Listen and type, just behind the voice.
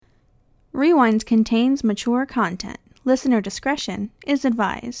Rewinds contains mature content. Listener discretion is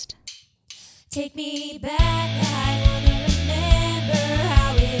advised. Take me back, I wanna remember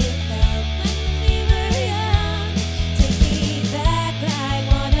how it felt when we were young. Take me back, I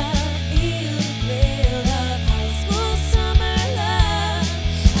wanna feel the thrill of high school summer love.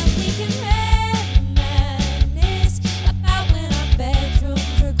 And we can reminisce about when our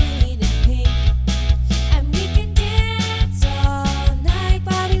bedrooms were green and pink. And we can dance all night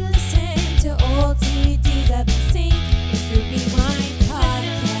while we listen to old CDs up in sync. It's the Rewind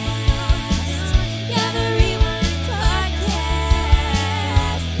Podcast. Yeah, the Rewind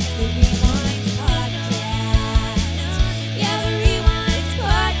Podcast. It's the Rewind Podcast. Yeah, the Rewind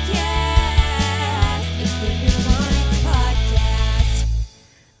Podcast. It's the Rewind Podcast.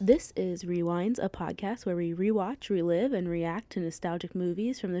 This is Rewinds, a podcast where we rewatch, relive, and react to nostalgic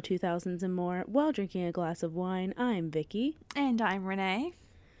movies from the 2000s and more while drinking a glass of wine. I'm Vicky, And I'm Renee.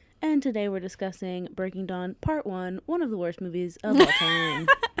 and today we're discussing Breaking Dawn Part 1, one of the worst movies of all time.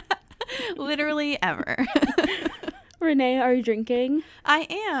 Literally ever. Renee, are you drinking? I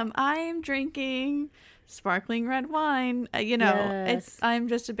am drinking sparkling red wine. Yes. I'm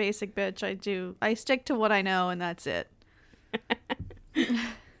just a basic bitch. I stick to what I know and that's it.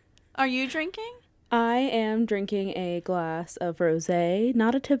 Are you drinking? I am drinking a glass of rosé.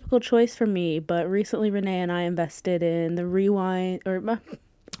 Not a typical choice for me, but recently Renee and I invested in the Rewind,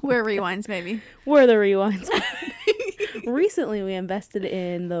 We're rewinds, maybe. we're the Rewinds. Recently, we invested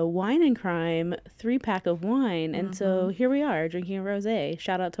in the Wine and Crime 3-pack of wine, and so here we are drinking a rosé.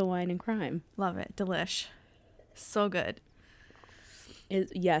 Shout out to Wine and Crime. Love it. Delish. So good.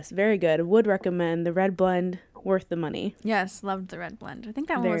 Yes, very good. Would recommend the red blend. Worth the money. Yes, loved the red blend. I think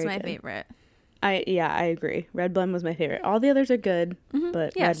that one was Very my good. favorite. I agree. Red blend was my favorite. All the others are good,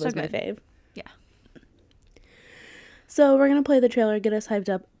 but Yeah, red so was my good. fave. Yeah. So we're gonna play the trailer, get us hyped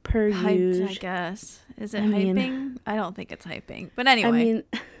up per Hyped, I usual. guess. Is it I mean- hyping? I don't think it's hyping. But anyway. I mean,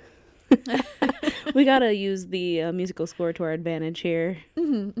 we gotta use the musical score to our advantage here.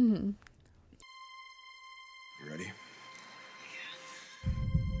 You ready?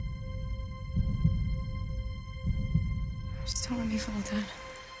 Just don't let me fall dead.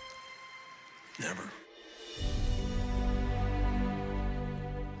 Never.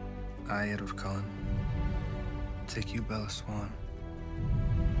 I, Edward Cullen, take you, Bella Swan,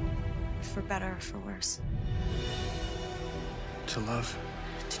 For better or for worse. to love.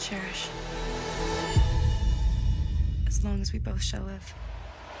 To cherish. As long as we both shall live.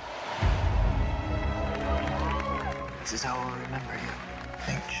 This is how I'll remember you.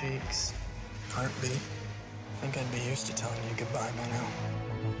 Pink cheeks, heartbeat. Think I'd be used to telling you goodbye by now.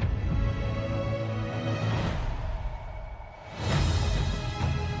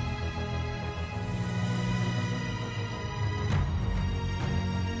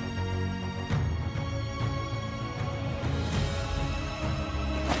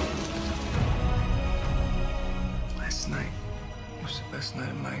 Last night was the best night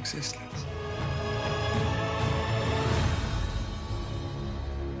of my existence.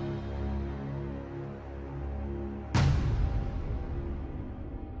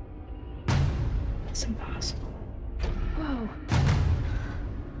 It's impossible. Whoa.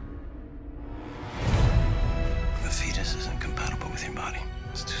 The fetus isn't compatible with your body.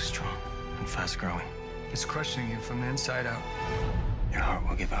 It's too strong and fast growing. It's crushing you from the inside out. Your heart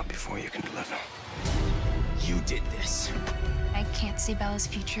will give out before you can deliver. You did this. I can't see Bella's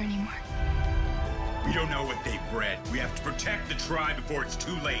future anymore. We don't know what they've bred. We have to protect the tribe before it's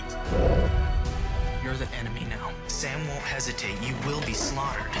too late. You're the enemy now. Sam won't hesitate. You will be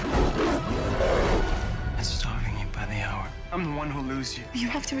slaughtered. It's starving you by the hour. I'm the one who'll lose you. You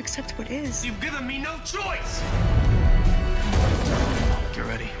have to accept what is. You've given me no choice. Get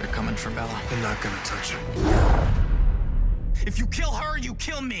ready. They're coming for Bella. They're not gonna touch her. If you kill her, you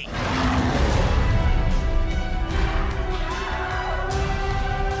kill me.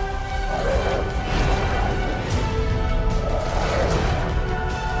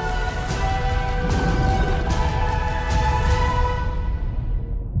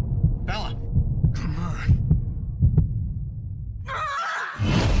 Bella. Come on.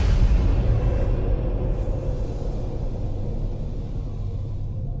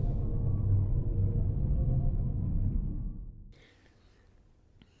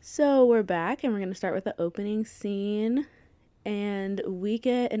 So we're back, and we're gonna start with the opening scene, and we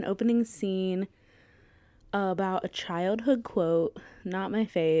get an opening scene about a childhood quote, not my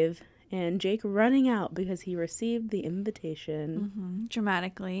fave, and Jake running out because he received the invitation.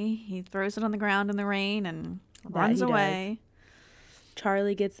 Dramatically, he throws it on the ground in the rain and That runs he does. away.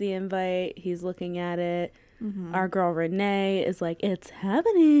 Charlie gets the invite. He's looking at it. Our girl Renee is like, it's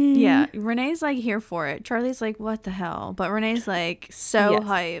happening. Yeah, Renee's like here for it. Charlie's like, what the hell? But Renee's like so Yes.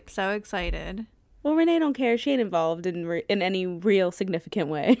 hype, so excited. Well, Renee don't care. She ain't involved in any real significant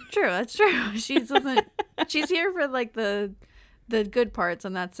way. True, that's true. She doesn't. She's here for like the good parts,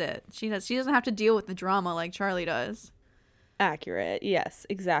 and that's it. She doesn't have to deal with the drama like Charlie does. Accurate. Yes,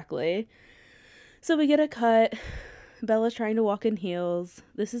 exactly. So we get a cut. Bella's trying to walk in heels.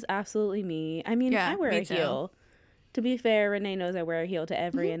 This is absolutely me. I mean, Yeah, I wear me a too. heel. To be fair, Renee knows I wear a heel to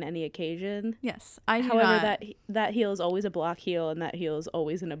every and any occasion. Yes, I do However, not. that heel is always a block heel, and that heel is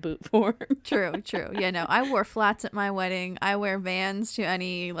always in a boot form. True. Yeah, no, I wore flats at my wedding. I wear Vans to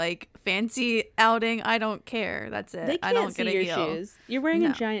any like fancy outing. I don't care. That's it. They I can't don't see get a your heel. shoes. You're wearing No.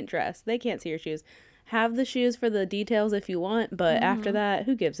 a giant dress. They can't see your shoes. Have the shoes for the details if you want, but after that,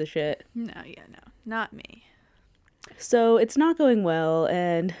 who gives a shit? No, not me. So it's not going well,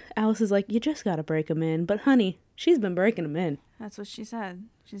 and Alice is like, you just gotta break them in. But honey, she's been breaking them in. That's what she said.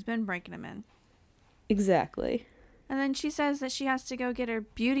 She's been breaking them in. Exactly. And then she says that she has to go get her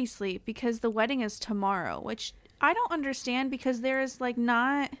beauty sleep because the wedding is tomorrow, which I don't understand because there is like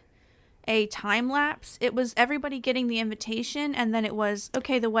not a time lapse. It was everybody getting the invitation and then it was,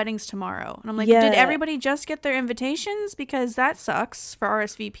 okay, the wedding's tomorrow. And I'm like, Yeah. did everybody just get their invitations? Because that sucks for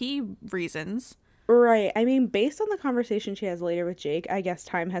RSVP reasons. Right. I mean, based on the conversation she has later with Jake, I guess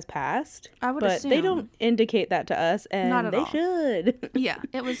time has passed. I would but they assume. don't indicate that to us, and Not at they all. should. Yeah,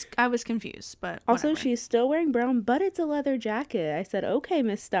 I was confused, but Also, whatever. she's still wearing brown, but it's a leather jacket. I said, okay,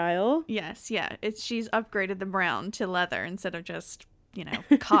 Miss Style. Yes, yeah. She's upgraded the brown to leather instead of just,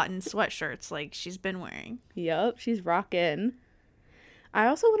 cotton sweatshirts like she's been wearing. Yup, she's rocking. I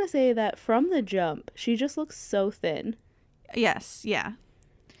also want to say that from the jump, she just looks so thin. Yes, yeah.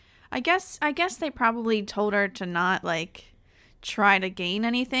 I guess they probably told her to not like try to gain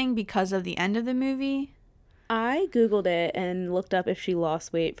anything because of the end of the movie. I Googled it and looked up if she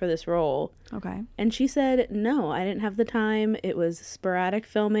lost weight for this role. Okay. And she said, no, I didn't have the time. It was sporadic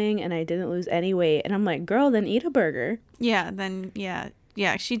filming and I didn't lose any weight. And I'm like, girl, then eat a burger. Yeah, then yeah,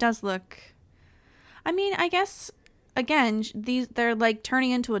 she does look. I mean, I guess again, they're like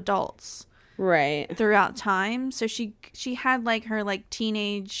turning into adults Right. throughout time. So she had like her like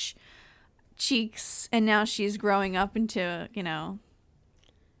teenage cheeks and now she's growing up into, I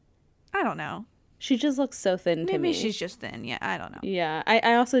don't know. She just looks so thin to me. Maybe she's just thin. Yeah, I don't know. Yeah,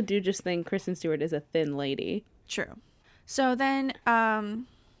 I also do just think Kristen Stewart is a thin lady. True. So then,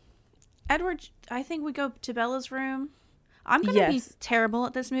 Edward, I think we go to Bella's room. I'm going to be Yes. terrible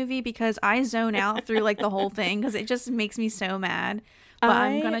at this movie because I zone out through like the whole thing because it just makes me so mad. But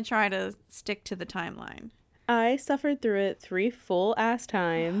I'm going to try to stick to the timeline. I suffered through it 3 full ass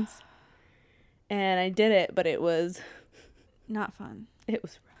times. And I did it, but it was Not fun.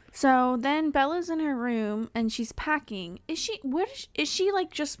 rough. So then Bella's in her room and she's packing. Is she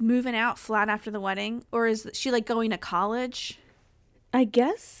like just moving out flat after the wedding? Or is she like going to college? I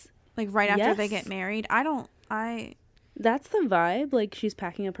guess Like right after they Yes. get married? that's the vibe. Like, she's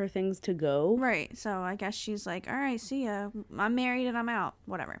packing up her things to go. Right, so I guess she's like, all right, see ya. I'm married and I'm out.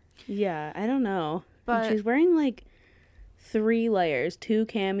 Whatever. Yeah, I don't know. But- And she's wearing like 3 layers, 2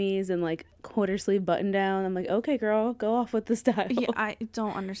 camis and like quarter sleeve button down. I'm like, okay, girl, go off with the style. Yeah, I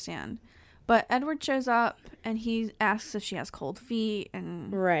don't understand. But Edward shows up and he asks if she has cold feet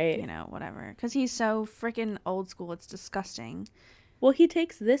and, Right. whatever. Because he's so freaking old school. It's disgusting. Well, he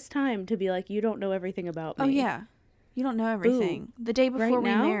takes this time to be like, you don't know everything about me. Oh, yeah. You don't know everything. The day before we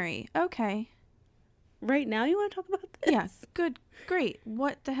now? marry. Okay. Right now you want to talk about this? Yeah, good. Great.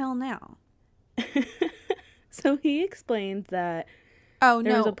 What the hell now? So he explains that Oh,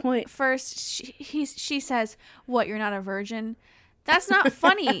 There no. was a point- First, she says, what, you're not a virgin? That's not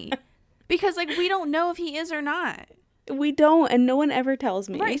funny. Because, like, we don't know if he is or not. we don't, and no one ever tells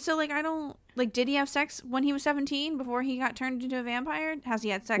me. Right, so, like, I don't... Like, did he have sex when he was 17 before he got turned into a vampire? Has he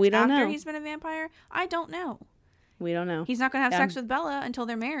had sex We don't after know. he's been a vampire? I don't know. We don't know. He's not going to have sex Yeah. with Bella until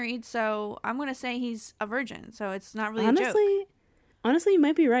they're married, so I'm going to say he's a virgin. So it's not really a joke. Honestly, you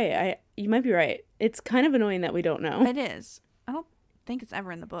might be right. You might be right. It's kind of annoying that we don't know. It is. I don't think it's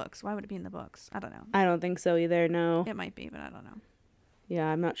ever in the books. Why would it be in the books? I don't know. I don't think so either. No. It might be, but I don't know. Yeah,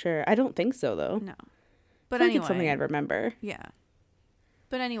 I'm not sure. I don't think so though. No. I But feel like anyway. it's something I'd remember. Yeah.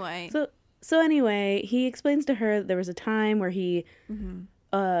 But anyway. So anyway, he explains to her there was a time where he,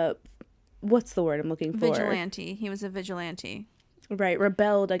 what's the word I'm looking for? Vigilante. He was a vigilante. Right,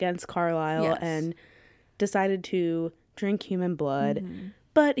 rebelled against Carlisle Yes. and decided to drink human blood.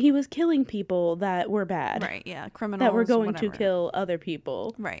 But he was killing people that were bad. Right, yeah. Criminals. That were going to whatever. kill other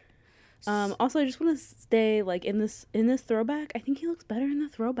people. Right. Also, I just want to stay like in this throwback. I think he looks better in the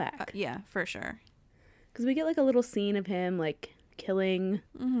throwback. Yeah, for sure. Because we get like a little scene of him like killing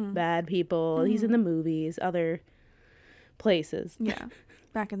bad people. He's in the movies, other places. Yeah.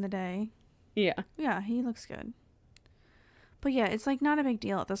 Back in the day. Yeah. Yeah, he looks good. But yeah, it's like not a big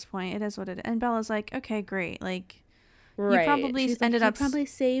deal at this point. It is what it is. And Bella's like, okay, great. Like, Right. you probably She's ended like, up... "You probably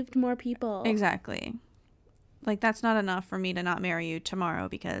saved more people." Exactly. Like, that's not enough for me to not marry you tomorrow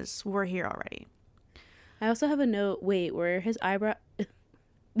because we're here already. I also have a note. Wait, where his eyebrow...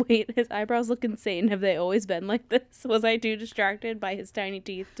 Wait, his eyebrows look insane. Have they always been like this? Was I too distracted by his tiny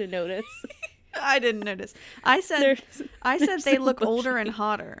teeth to notice? I didn't notice. I said They're they so look older bushy. and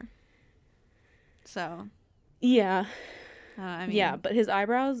hotter. So, Yeah. I mean, Yeah, but his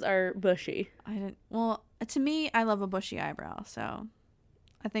eyebrows are bushy. I didn't. Well, to me, I love a bushy eyebrow, so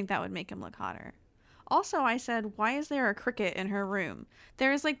I think that would make him look hotter. Also, I said, why is there a cricket in her room?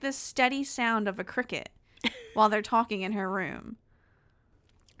 There is like this steady sound of a cricket while they're talking in her room.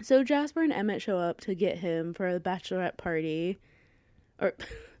 So Jasper and Emmett show up to get him for a bachelorette party. Or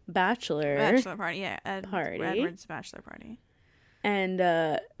bachelor Party, yeah. Party. Edward's bachelor party. And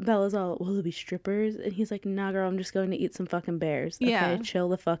Bella's all, will there be strippers? And he's like, nah, girl, I'm just going to eat some fucking bears. Okay, Yeah. chill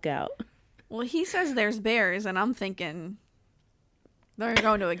the fuck out. Well, he says there's bears, and I'm thinking they're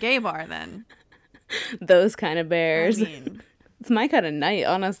going to a gay bar then. Those kind of bears. I mean, It's my kind of night,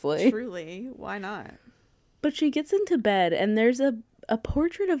 honestly. truly, why not? But she gets into bed, and there's a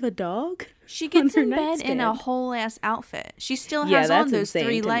portrait of a dog. She on gets her in bed in a nightstand. whole ass outfit. She still Yeah, has on that's those insane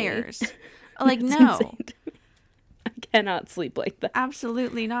 3 to me. layers. Like, That's no, insane to me. I cannot sleep like that.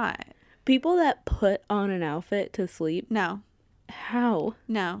 absolutely not. People that put on an outfit to sleep, No, how?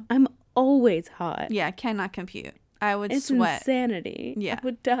 no. I'm always hot. Yeah, cannot compute. I would It's sweat. insanity. Yeah. I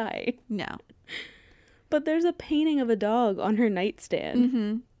would die. No. But there's a painting of a dog on her nightstand.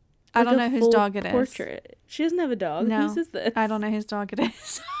 Mm-hmm. I Like don't a know whose full dog it is. portrait. She doesn't have a dog. No, Whose is this? I don't know whose dog it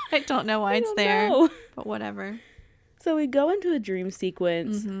is. I don't know why I it's don't there, know. but whatever. So we go into a dream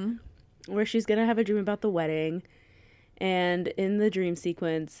sequence Mm-hmm. where she's going to have a dream about the wedding. And in the dream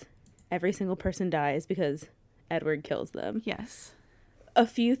sequence, every single person dies because Edward kills them. Yes. A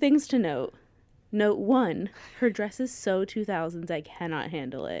few things to note. Note 1, her dress is so 2000s, I cannot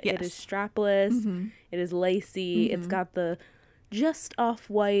handle it. It is Yes. strapless, it is lacy, it's got the just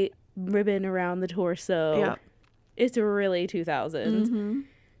off-white ribbon around the torso. Yep. It's really 2000s.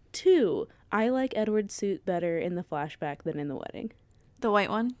 2, I like Edward's suit better in the flashback than in the wedding. The white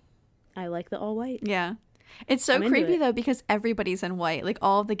one? I like the all-white. Yeah. It's so I'm into creepy it. though because everybody's in white. Like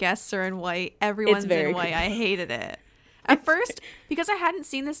all of the guests are in white. Everyone's very in white. I hated it. At first, because I hadn't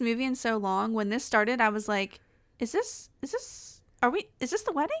seen this movie in so long, when this started, I was like, is this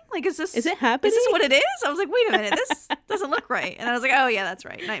the wedding? Like, is Is it happening? Is this what it is? I was like, wait a minute, this doesn't look right. And I was like, oh yeah, that's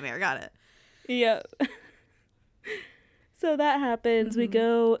right. Nightmare, got it. Yep. So that happens.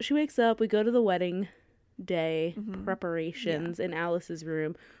 She wakes up, we go to the wedding day preparations in Alice's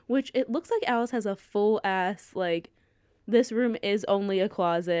room, which it looks like Alice has a full ass, like, this room is only a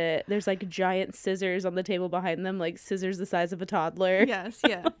closet. There's like giant scissors on the table behind them, like scissors the size of a toddler. Yes,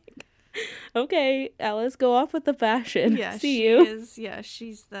 yeah. Okay, Alice, go off with the fashion. Yeah, See she you. is, yeah,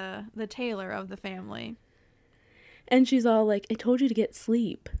 she's the tailor of the family. And she's all like, I told you to get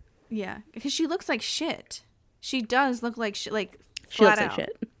sleep. Yeah, because she looks like shit. She does look like shit, like She flat looks out. like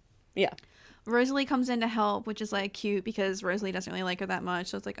shit. Yeah. Rosalie comes in to help, which is like cute because Rosalie doesn't really like her that much.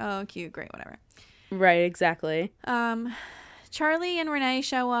 So it's like, oh, cute, great, whatever. Right, exactly. Charlie and Renee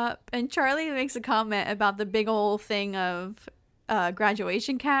show up, and Charlie makes a comment about the big old thing of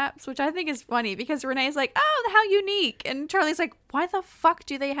graduation caps, which I think is funny because Renee's like, oh, how unique. And Charlie's like, why the fuck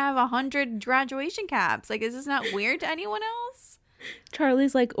do they have 100 graduation caps? Like, is this not weird to anyone else?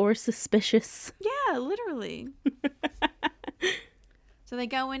 Charlie's like, or suspicious. Yeah, literally. So they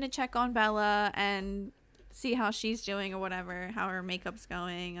go in to check on Bella and see how she's doing or whatever, how her makeup's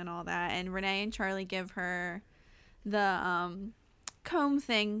going and all that. And Renee and Charlie give her the comb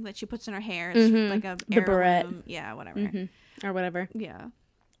thing that she puts in her hair. It's like a The barrette. heirloom. Yeah, whatever. Or whatever. Yeah.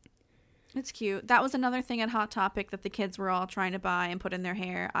 It's cute. That was another thing at Hot Topic that the kids were all trying to buy and put in their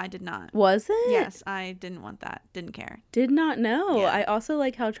hair. I did not. Was it? Yes, I didn't want that. Didn't care. Did not know. Yeah. I also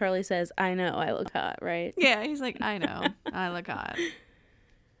like how Charlie says, I know I look hot, right? Yeah, he's like, I know. I look hot.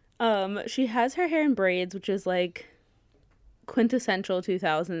 She has her hair in braids, which is like quintessential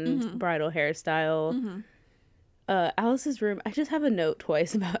 2000s bridal hairstyle. Alice's room, I just have a note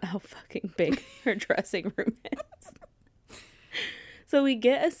twice about how fucking big her dressing room is. So we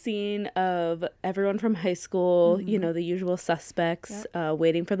get a scene of everyone from high school, you know, the usual suspects,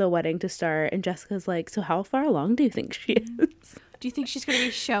 waiting for the wedding to start. And Jessica's like, so how far along do you think she is? Do you think she's going to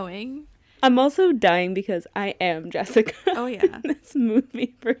be showing? I'm also dying because I am Jessica. Oh, yeah. In this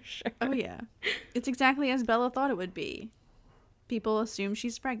movie for sure. Oh, yeah. It's exactly as Bella thought it would be. People assume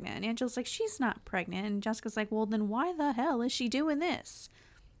she's pregnant. And Angela's like, she's not pregnant. And Jessica's like, well, then why the hell is she doing this?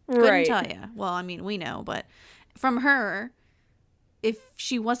 Couldn't tell you. Well, I mean, we know, but from her, if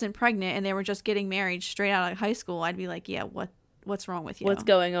she wasn't pregnant and they were just getting married straight out of high school, I'd be like, yeah, what's wrong with you? What's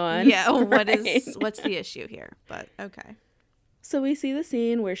going on? Yeah, Right. what's the issue here? But okay. So we see the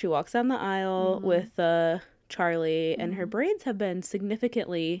scene where she walks down the aisle with Charlie, and her braids have been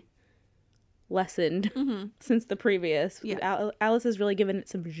significantly lessened since the previous. Yeah. Alice has really given it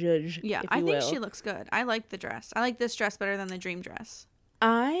some zhuzh. Yeah, if I you think will. she looks good. I like the dress. I like this dress better than the dream dress.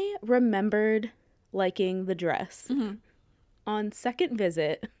 I remembered liking the dress. On second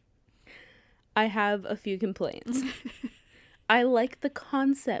visit, I have a few complaints. I like the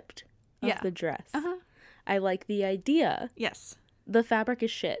concept of the dress. I like the idea. Yes. The fabric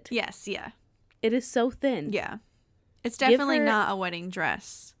is shit. Yes, yeah. It is so thin. Yeah. It's definitely her- not a wedding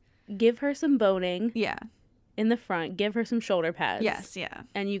dress. Give her some boning Yeah. in the front. Give her some shoulder pads. Yes, yeah.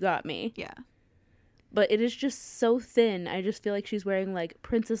 And you got me. Yeah. But it is just so thin. I just feel like she's wearing like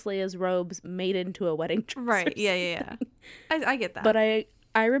Princess Leia's robes made into a wedding dress. Right. or Yeah, yeah, yeah. I get that. But I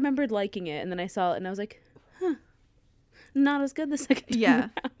remembered liking it, and then I saw it, and I was like, huh, not as good the second time Yeah.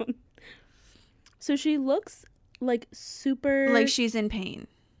 around. So she looks like super like she's in pain.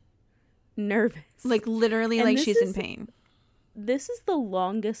 nervous. Like literally And like this she's in is- pain. This is the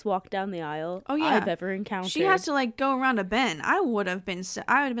longest walk down the aisle Oh, yeah. I've ever encountered. She has to like go around a bend. I would have been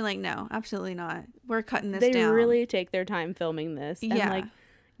like, no, absolutely not. We're cutting this They down. really take their time filming this. And Yeah. like,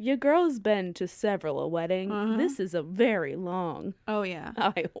 your girl's been to several a wedding. This is a very long Oh yeah.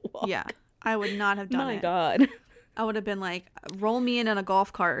 aisle walk. Yeah. I would not have done My it. God. I would have been like, roll me in a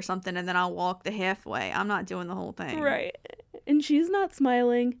golf cart or something and then I'll walk the halfway. I'm not doing the whole thing. Right. And she's not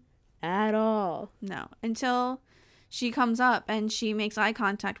smiling at all. No. Until she comes up and she makes eye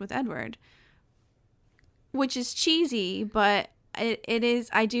contact with Edward. Which is cheesy, but it is,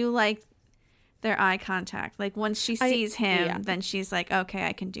 I do like their eye contact. Like once she sees him, yeah. then she's like, okay,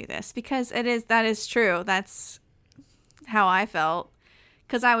 I can do this. Because that is true. That's how I felt.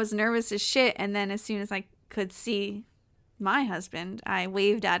 Because I was nervous as shit. And then as soon as I could see my husband, I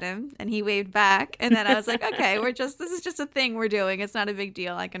waved at him and he waved back. And then I was like, okay, this is just a thing we're doing. It's not a big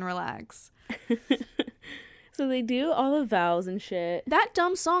deal. I can relax. So they do all the vows and shit. That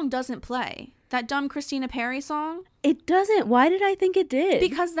dumb song doesn't play. That dumb Christina Perry song. It doesn't. Why did I think it did?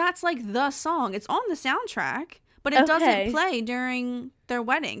 Because that's like the song. It's on the soundtrack, but it Okay. doesn't play during their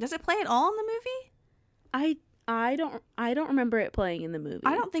wedding. Does it play at all in the movie? I don't remember it playing in the movie.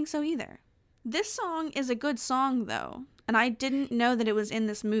 I don't think so either. This song is a good song though, and I didn't know that it was in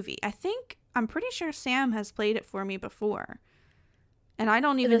this movie. I'm pretty sure Sam has played it for me before. And I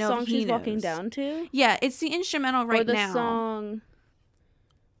don't even the know song if he she's walking knows. down to? Yeah, it's the instrumental right or the now. song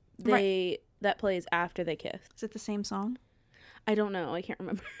that plays after they kiss. Is it the same song? I don't know. I can't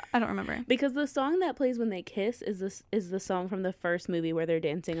remember. I don't remember. Because the song that plays when they kiss is the song from the first movie where they're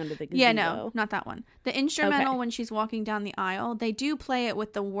dancing under the gazebo. Yeah, no, not that one. The instrumental Okay. when she's walking down the aisle, they do play it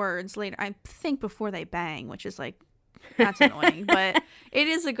with the words later. I think before they bang, which is like, that's annoying, but it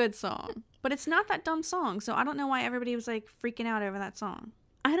is a good song. But it's not that dumb song, so I don't know why everybody was like freaking out over that song.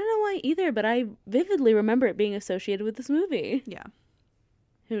 I don't know why either, but I vividly remember it being associated with this movie. Yeah.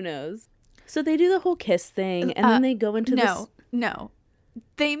 Who knows? So they do the whole kiss thing, and then they go into No.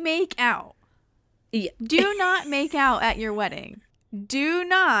 They make out. Yeah. Do not make out at your wedding. Do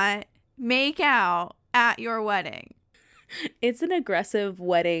not make out at your wedding. It's an aggressive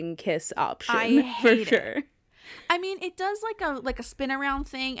wedding kiss option I for hate it. sure. I mean, it does like a spin around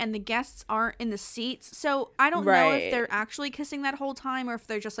thing, and the guests aren't in the seats, so I don't know Right. if they're actually kissing that whole time or if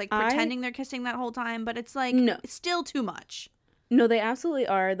they're just like I- pretending they're kissing that whole time. But it's like No. it's still too much, No, they absolutely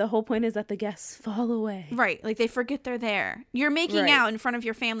are. The whole point is that the guests fall away. right? Like they forget they're there. You're making Right. out in front of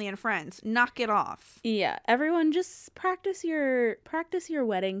your family and friends. Knock it off. Yeah, everyone just practice your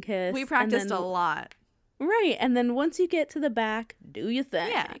wedding kiss. We and practiced then- a lot. Right, and then once you get to the back, do your thing.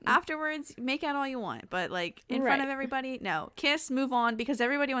 Yeah. Afterwards, make out all you want, but like in front Right. of everybody, no. Kiss, move on, because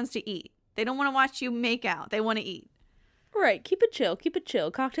everybody wants to eat. They don't want to watch you make out. They want to eat. Right, keep it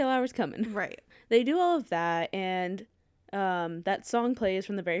chill. Cocktail hour's coming. Right. They do all of that, and that song plays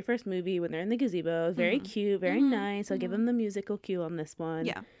from the very first movie when they're in the gazebo. Very cute, very nice. I'll give them the musical cue on this one.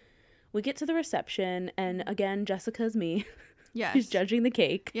 Yeah. We get to the reception, and again, Jessica's me. Yes. She's judging the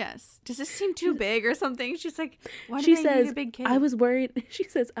cake. Yes. Does this seem too big or something? She's like, why do She they says, need a big cake? I was worried. She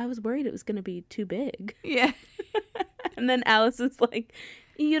says, I was worried it was going to be too big. Yeah. And then Alice is like,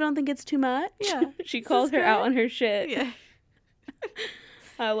 you don't think it's too much? Yeah. She This calls is her out great. on her shit. Yeah.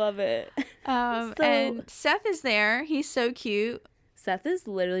 I love it. So- And Seth is there. He's so cute. Seth is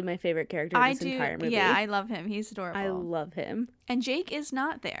literally my favorite character in this entire movie. Yeah, I love him. He's adorable. I love him. And Jake is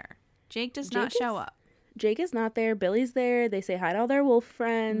not there. Jake does not Jake show is- up. Jake is not there. Billy's there. They say hi to all their wolf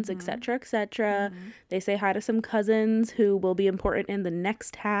friends, etc., etc. They say hi to some cousins who will be important in the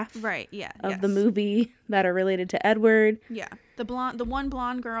next half Right, yeah. of the movie that are related to Edward. Yeah. The one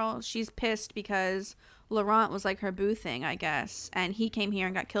blonde girl, she's pissed because Laurent was like her boo thing, I guess. And he came here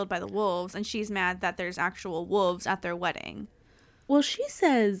and got killed by the wolves. And she's mad that there's actual wolves at their wedding. Well, she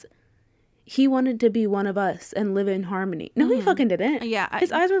says he wanted to be one of us and live in harmony. No, he fucking didn't. Yeah,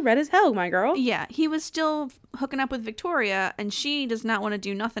 His eyes were red as hell, my girl. Yeah, he was still hooking up with Victoria, and she does not want to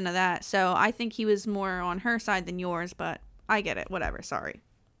do nothing of that. So I think he was more on her side than yours, but I get it. Whatever. Sorry.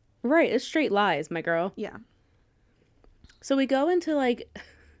 Right, it's straight lies, my girl. Yeah. So we go into like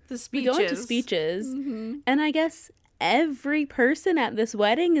The we speeches. go into speeches, and I guess every person at this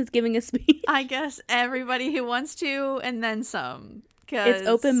wedding is giving a speech. I guess everybody who wants to, and then some. It's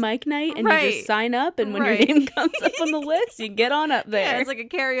open mic night, and you Right. just sign up, and when Right. your name comes up on the list, you get on up there. Yeah, it's like a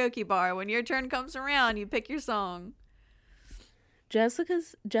karaoke bar. When your turn comes around, you pick your song.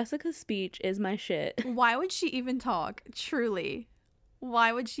 Jessica's speech is my shit. Why would she even talk? Truly.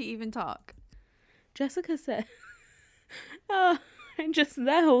 Why would she even talk? Jessica said, "Oh, and just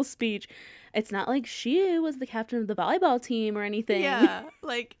that whole speech. It's not like she was the captain of the volleyball team or anything." Yeah,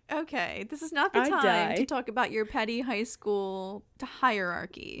 like, okay, this is not the I time die. to talk about your petty high school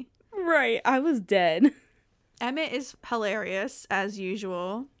hierarchy. Right. I was dead. Emmett is hilarious, as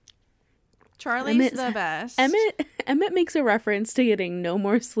usual. Charlie's Emmett's- the best. Emmett makes a reference to getting no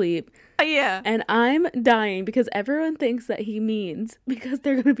more sleep, Yeah. and I'm dying because everyone thinks that he means because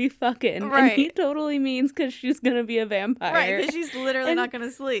they're gonna be fucking, and he Right. totally means because she's gonna be a vampire. Right, because she's literally And- not going to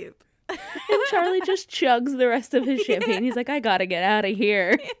sleep. And Charlie just chugs the rest of his champagne. He's like, I gotta get out of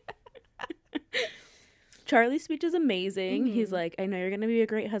here. Charlie's speech is amazing. He's like, I know you're gonna be a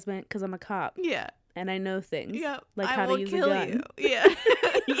great husband because I'm a cop Yeah. and I know things Yep. like I how will to use kill a gun. you. Yeah.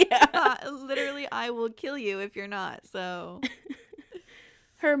 Yeah. Literally, I will kill you if you're not. So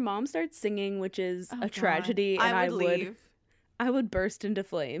Her mom starts singing, which is Oh, a God. tragedy, and I would leave. I would burst into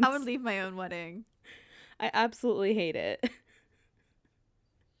flames. I would leave my own wedding. I absolutely hate it.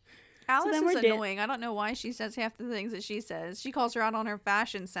 Alice then is we're annoying. I don't know why she says half the things that she says. She calls her out on her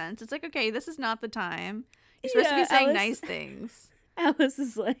fashion sense. It's like, okay, this is not the time. You're supposed to Yeah, be saying Alice- nice things. Alice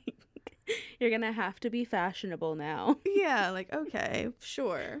is like, you're gonna have to be fashionable now. Yeah, like, okay,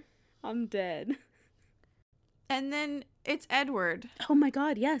 sure. I'm dead. And then it's Edward. Oh my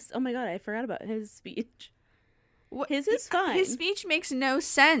god, yes. Oh my god, I forgot about his speech. What, His is fine. His speech makes no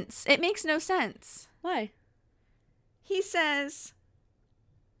sense. It makes no sense. Why? He says,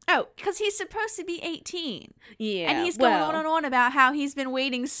 oh, because he's supposed to be 18. Yeah. And he's going on and on about how he's been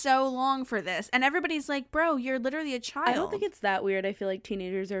waiting so long for this. And everybody's like, bro, you're literally a child. I don't think it's that weird. I feel like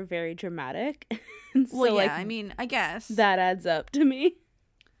teenagers are very dramatic. And so, Well, yeah, like, I mean, I guess. that adds up to me.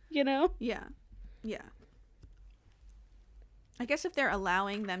 You know? Yeah. Yeah. I guess if they're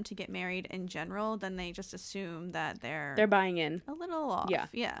allowing them to get married in general, then they just assume that They're buying in. a little off. Yeah.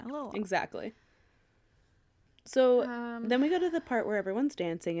 Yeah, a little off. Exactly. So Um, then we go to the part where everyone's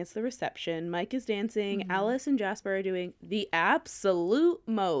dancing. It's the reception. Mike is dancing. Alice and Jasper are doing the absolute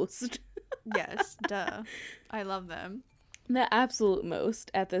most. Yes, duh. I love them. The absolute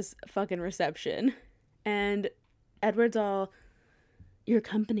most at this fucking reception. And Edward's all, your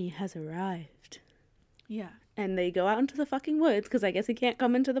company has arrived. Yeah. And they go out into the fucking woods because I guess he can't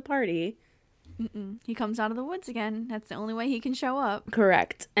come into the party. He comes out of the woods again. That's the only way he can show up.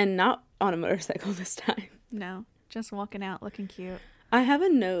 Correct. And not on a motorcycle this time. No, just walking out looking cute. I have a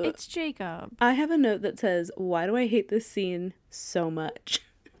note. It's Jacob. I have a note that says, why do I hate this scene so much?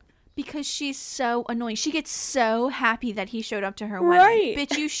 Because she's so annoying. She gets so happy that he showed up to her Right. wedding.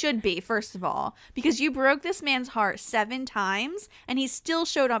 Bitch, you should be, first of all. Because you broke this man's heart 7 times, and he still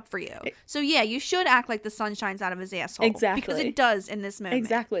showed up for you. So yeah, you should act like the sun shines out of his asshole. Exactly. Because it does in this moment.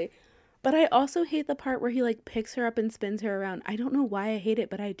 Exactly. But I also hate the part where he like picks her up and spins her around. I don't know why I hate it,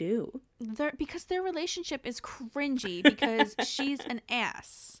 but I do. Because their relationship is cringy because she's an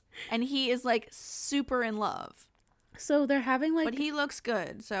ass. And he is like super in love. So they're having like But he looks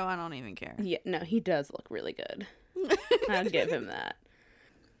good, so I don't even care. yeah, no, he does look really good. I'll give him that.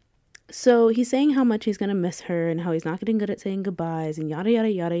 So he's saying how much he's gonna miss her and how he's not getting good at saying goodbyes and yada yada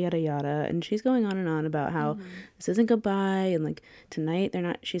yada yada yada. And she's going on and on about how this isn't goodbye and like tonight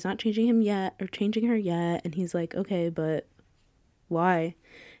she's not changing him yet or changing her yet. And he's like, okay, but why?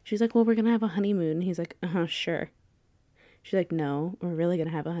 She's like, well, we're gonna have a honeymoon. And he's like, sure. She's like, no, we're really gonna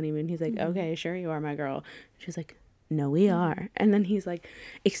have a honeymoon. He's like, okay, sure you are, my girl. She's like, no, we are. And then he's like,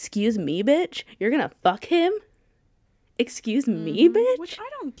 excuse me, bitch? You're gonna fuck him? Excuse me, bitch? Which I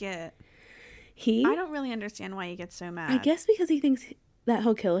don't get. I I don't really understand why he gets so mad. I guess because he thinks that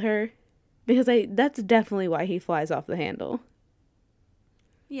he'll kill her. Because that's definitely why he flies off the handle.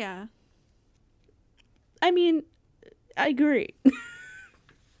 Yeah. I mean, I agree.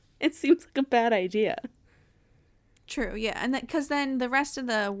 It seems like a bad idea. True, yeah. And because then the rest of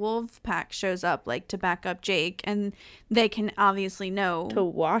the wolf pack shows up, like, to back up Jake, and they can obviously know To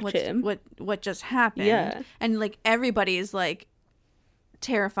watch him. what just happened. Yeah. And, like, everybody is, like,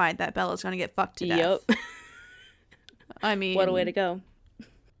 terrified that Bella's going to get fucked to death. Yep. I mean... What a way to go.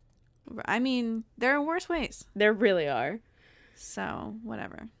 I mean, there are worse ways. There really are. So,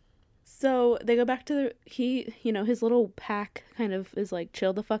 whatever. So they go back to his little pack kind of is like,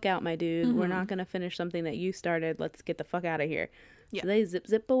 chill the fuck out, my dude. We're not going to finish something that you started. Let's get the fuck out of here. Yeah. So they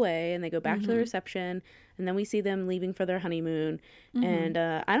zip away and they go back to the reception. And then we see them leaving for their honeymoon. And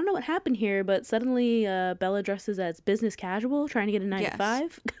I don't know what happened here, but suddenly Bella dresses as business casual, trying to get a 9 to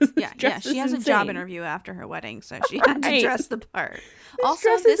 5. Yeah, she has a job interview after her wedding, so she had to dress the part. Also,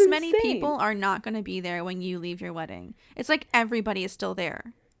 dress is this many insane. people are not going to be there when you leave your wedding. It's like everybody is still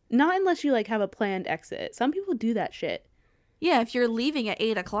there. Not unless you like have a planned exit. Some people do that shit. Yeah, if you're leaving at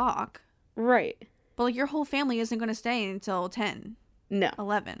 8 o'clock. Right. But like your whole family isn't going to stay until 10, No.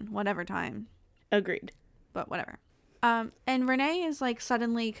 11, whatever time. Agreed. But whatever. And Renee is like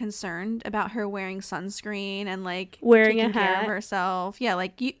suddenly concerned about her wearing sunscreen and like Wearing taking a care hat. of herself. Yeah,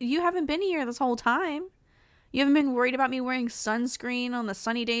 like you haven't been here this whole time. You haven't been worried about me wearing sunscreen on the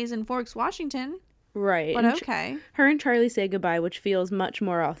sunny days in Forks, Washington. Right. But And okay. her and Charlie say goodbye, which feels much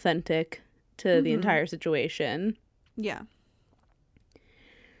more authentic to the entire situation. Yeah.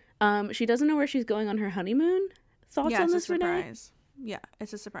 She doesn't know where she's going on her honeymoon. Thoughts Yeah, on it's this, a Renee? surprise. Yeah,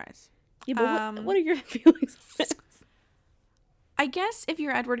 it's a surprise. Yeah, but what are your feelings on this? I guess if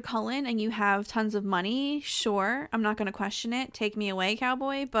you're Edward Cullen and you have tons of money, sure, I'm not going to question it. Take me away,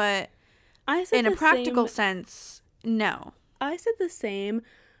 cowboy. But I said in a the practical same, sense, no. I said the same.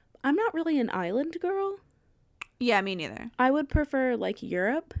 I'm not really an island girl. Yeah, me neither. I would prefer like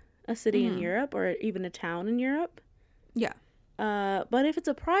Europe, a city in Europe, or even a town in Europe. Yeah. But if it's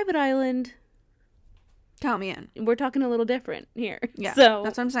a private island, Count me in. we're talking a little different here. Yeah, So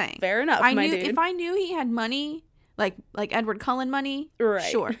that's what I'm saying. fair enough, I my knew dude. if I knew he had money, like Edward Cullen money, Right.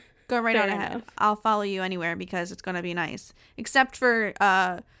 sure, go right Fair on ahead. enough. I'll follow you anywhere because it's gonna be nice. Except for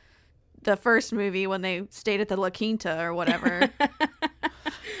the first movie when they stayed at the La Quinta or whatever.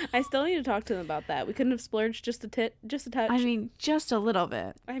 I still need to talk to them about that. We couldn't have splurged just a touch. I mean, just a little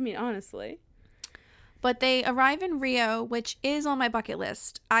bit. I mean, honestly. But they arrive in Rio, which is on my bucket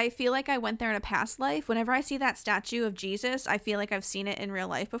list. I feel like I went there in a past life. Whenever I see that statue of Jesus, I feel like I've seen it in real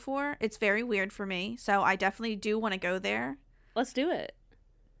life before. It's very weird for me. So I definitely do want to go there. Let's do it.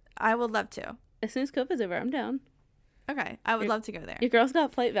 I would love to. As soon as COVID's over, I'm down. Okay. I would love to go there. Your girl's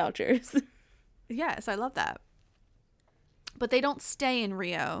got flight vouchers. Yes, I love that. But they don't stay in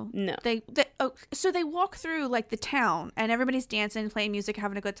Rio. No. So they walk through like the town and everybody's dancing, playing music,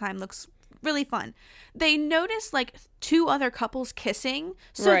 having a good time. Looks really fun. They notice like two other couples kissing.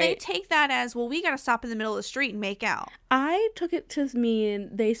 So they Right. take that as, well, we got to stop in the middle of the street and make out. I took it to mean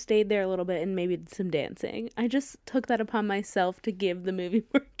they stayed there a little bit and maybe did some dancing. I just took that upon myself to give the movie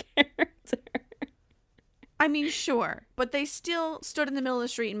more character. I mean, sure. But they still stood in the middle of the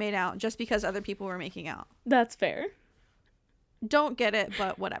street and made out just because other people were making out. That's fair. Don't get it,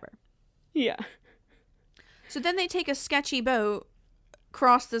 but whatever. Yeah. So then they take a sketchy boat,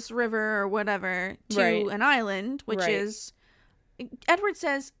 cross this river or whatever to Right. an island, which Right. is... Edward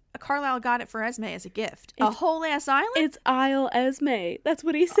says Carlisle got it for Esme as a gift. A whole ass island? It's Isle Esme. That's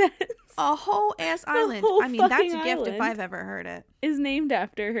what he says. A whole ass island. whole I mean, that's a fucking gift if island. I've ever heard it. Is named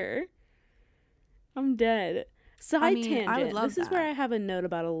after her. I'm dead. Side mean, tangent. I would love This is where that. I have a note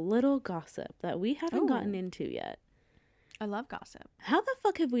about a little gossip that we haven't Ooh. gotten into yet. I love gossip. How the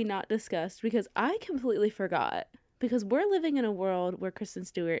fuck have we not discussed? Because I completely forgot. Because we're living in a world where Kristen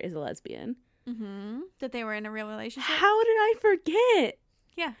Stewart is a lesbian. Mm-hmm. That they were in a real relationship? How did I forget?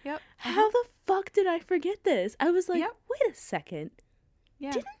 Yeah, yep. How the fuck did I forget this? I was like, Yep. wait a second.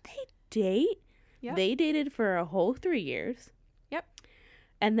 Yeah. Didn't they date? Yep. They dated for a whole 3 years. Yep.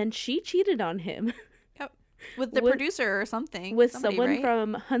 And then she cheated on him Yep. With the With- producer or something. with Somebody, someone right?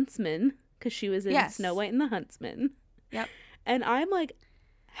 from Huntsman because she was in Yes. Snow White and the Huntsman. Yep. And I'm like,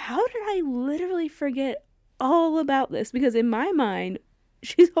 how did I literally forget all about this? Because in my mind,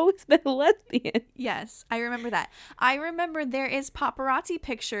 she's always been a lesbian. Yes, I remember that. I remember there is paparazzi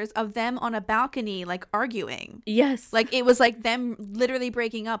pictures of them on a balcony, like arguing. Yes. Like it was like them literally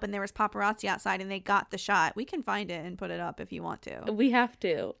breaking up, and there was paparazzi outside, and they got the shot. We can find it and put it up if you want to. We have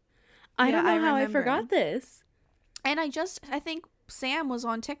to. I don't know how I forgot this. And I think Sam was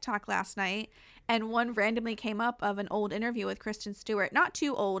on TikTok last night, and one randomly came up of an old interview with Kristen Stewart. Not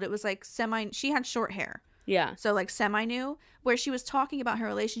too old. It was like she had short hair. Yeah. So like semi-new, where she was talking about her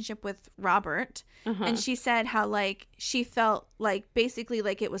relationship with Robert. And she said how like she felt like basically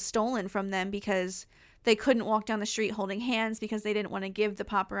like it was stolen from them because they couldn't walk down the street holding hands because they didn't want to give the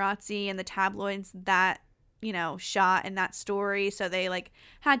paparazzi and the tabloids that, you know, shot and that story. So they like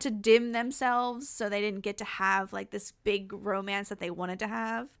had to dim themselves so they didn't get to have like this big romance that they wanted to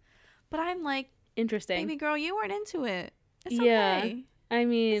have. But I'm like, interesting. baby girl, you weren't into it. It's Yeah. okay. I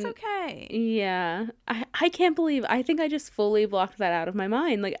mean, It's okay. yeah. I can't believe, I think I just fully blocked that out of my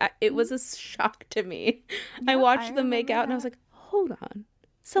mind. Like, it was a shock to me. I Yep, watched I them make remember out and I was that. like, hold on.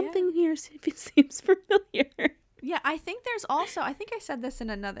 Something here seems familiar. Yeah, I think there's also, I think I said this in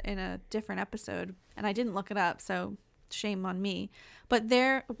a different episode, and I didn't look it up, so shame on me. But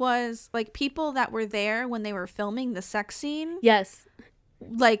there was like people that were there when they were filming the sex scene. Yes.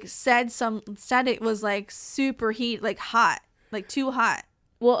 Like said it was like super hot, like too hot.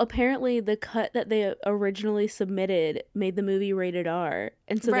 Well, apparently the cut that they originally submitted made the movie rated R,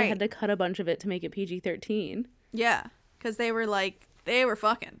 and so they had to cut a bunch of it to make it PG-13. Yeah, because they were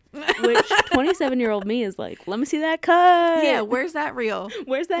fucking. Which 27-year-old me is like, let me see that cut. Yeah, where's that reel?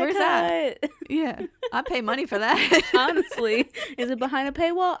 Where's that Where's cut? that? Yeah, I pay money for that. Honestly, is it behind a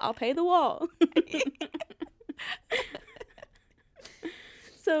paywall? I'll pay the wall.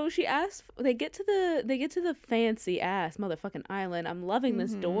 So she asks. They get to the fancy ass motherfucking island. I'm loving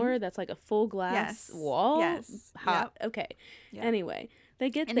this door. That's like a full glass wall. Yes. Hot. Yep. Okay. Yep. Anyway,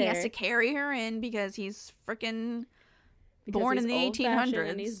 they get And there. he has to carry her in because he's freaking because born in he's the old-fashioned 1800s.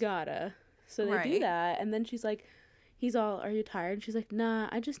 and he's gotta. So they do Right. that, and then she's like, he's all, "Are you tired?" And she's like, "Nah,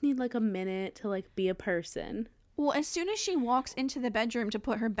 I just need like a minute to like be a person." Well, as soon as she walks into the bedroom to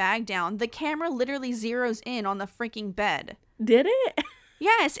put her bag down, the camera literally zeroes in on the freaking bed. Did it?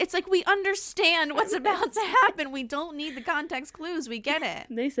 Yes, it's like we understand what's about to happen. We don't need the context clues. We get it.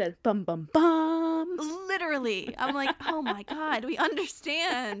 They said, "Bum bum bum." Literally. I'm like, oh my God, we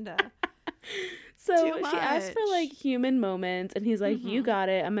understand. So Too she asks for much. like human moments, and he's like, "You got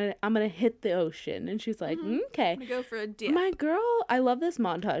it. I'm gonna hit the ocean." And she's like, "Okay." I'm gonna go for a dip. My girl, I love this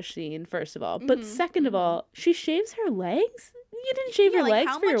montage scene, first of all. But second of all, she shaves her legs? You didn't shave your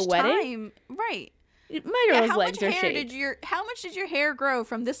legs for your wedding? Right. My girl's how legs much are hair shaved. how much did your hair grow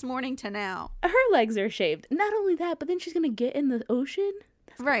from this morning to now? Her legs are shaved. Not only that, but then she's going to get in the ocean?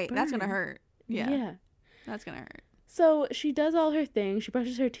 That's gonna burn. hurt. Yeah. That's gonna hurt. So she does all her things. She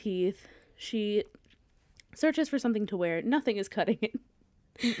brushes her teeth. She searches for something to wear. Nothing is cutting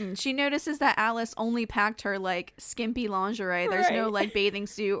it. She notices that Alice only packed her like skimpy lingerie. There's no Right. like bathing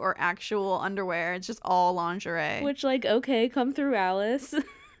suit or actual underwear. It's just all lingerie. Which, like, okay, come through, Alice.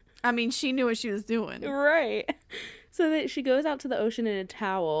 I mean, she knew what she was doing. Right. So that she goes out to the ocean in a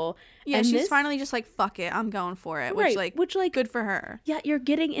towel. Yeah, and she's finally just like, fuck it, I'm going for it. Which Right, good for her. yeah, you're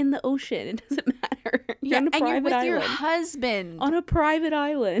getting in the ocean. It doesn't matter. You're on a and you're private with island. your husband. On a private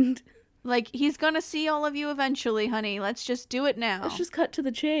island. Like, he's gonna see all of you eventually, honey. Let's just do it now. Let's just cut to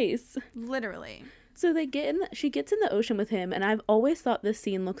the chase. Literally. So they get in. She gets in the ocean with him, and I've always thought this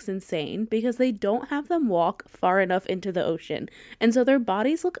scene looks insane because they don't have them walk far enough into the ocean, and so their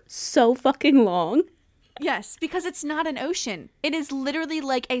bodies look so fucking long. Yes, because it's not an ocean. It is literally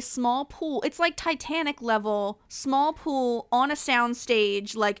like a small pool. It's like Titanic level, small pool on a sound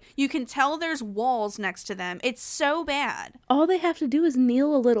stage. Like, you can tell there's walls next to them. It's so bad. All they have to do is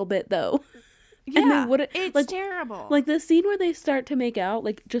kneel a little bit, though. Yeah, it's it's terrible. Like the scene where they start to make out,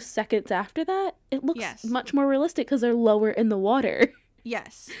 like just seconds after that, it looks Yes. much more realistic because they're lower in the water.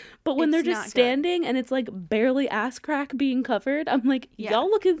 Yes. But when It's they're not just good. standing and it's like barely ass crack being covered, I'm like, Yeah. y'all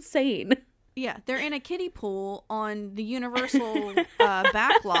look insane. Yeah, they're in a kiddie pool on the Universal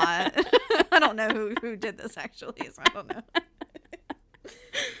back lot. I don't know who did this, actually, so I don't know.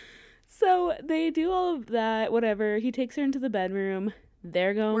 So they do all of that, whatever. He takes her into the bedroom.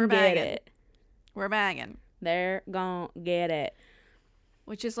 They're We're gonna get bagging. it. We're bagging. They're gonna get it.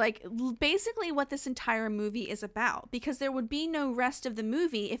 Which is like basically what this entire movie is about. Because there would be no rest of the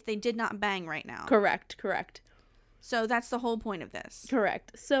movie if they did not bang right now. Correct. So that's the whole point of this.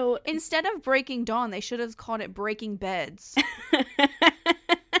 So Instead of Breaking Dawn, they should have called it Breaking Beds.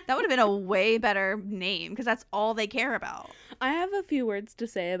 That would have been a way better name because that's all they care about. I have a few words to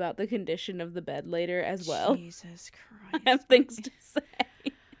say about the condition of the bed later as well. Jesus Christ. I have things to say.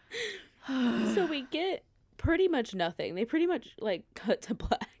 So we get pretty much nothing. They pretty much like cut to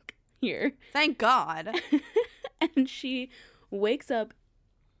black here. Thank God. And she wakes up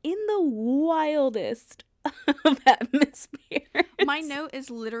in the wildest of atmosphere. My note is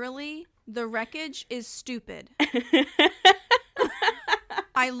literally, the wreckage is stupid.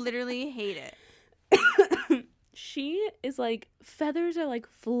 I literally hate it. She is like, feathers are like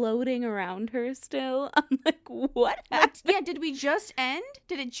floating around her still. I'm like, what happened? Yeah, did we just end?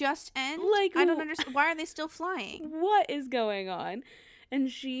 Did it just end? Like, I don't understand. Why are they still flying? What is going on? And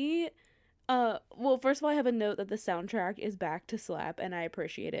she, well, first of all, I have a note that the soundtrack is back to slap, and I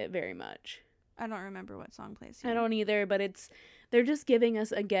appreciate it very much. I don't remember what song plays I here. don't either, but they're just giving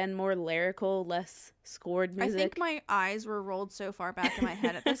us, again, more lyrical, less scored music. I think my eyes were rolled so far back in my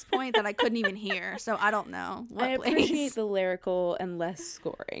head at this point that I couldn't even hear, so I don't know what I plays. appreciate the lyrical and less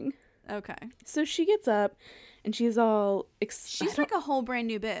scoring. Okay. So she gets up, and she's all She's like a whole brand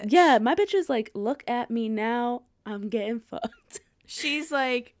new bitch. Yeah, my bitch is like, look at me now, I'm getting fucked. She's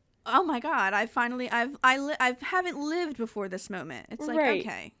like, oh my God, I haven't lived before this moment. It's like, Right.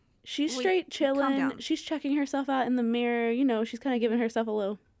 okay. She's Wait, straight calm chilling. down. She's checking herself out in the mirror. You know, she's kind of giving herself a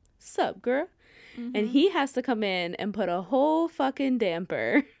little, sup, girl? Mm-hmm. And he has to come in and put a whole fucking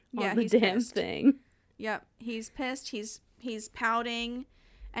damper on the he's damn pissed. thing. Yep. He's pissed. He's pouting,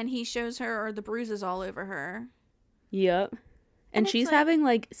 and he shows her the bruises all over her. Yep. And it's she's like- having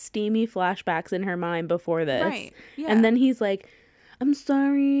like steamy flashbacks in her mind before this. Right. Yeah. And then he's like, I'm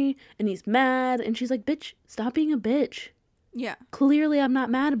sorry. And he's mad. And she's like, bitch, stop being a bitch. yeah. Clearly, I'm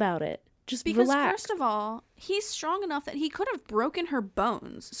not mad about it. Just Because relax. first of all, he's strong enough that he could have broken her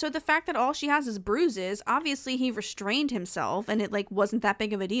bones. So the fact that all she has is bruises, obviously he restrained himself, and it like wasn't that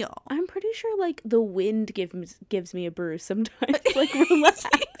big of a deal. I'm pretty sure like the wind gives me a bruise sometimes. Like, relax.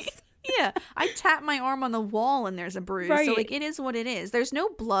 Yeah, I tap my arm on the wall and there's a bruise. Right. So like it is what it is. There's no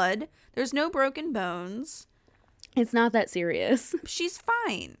blood. There's no broken bones. It's not that serious. She's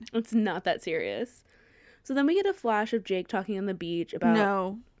fine. It's not that serious. So then we get a flash of Jake talking on the beach about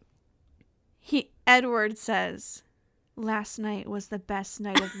No. Edward says, "Last night was the best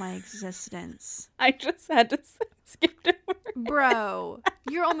night of my existence." I just had to skip over. Bro,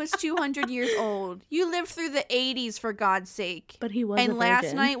 you're almost 200 years old. You lived through the 80s, for God's sake. But he was And a last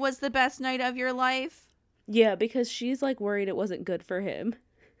virgin. night was the best night of your life? Yeah, because she's like worried it wasn't good for him.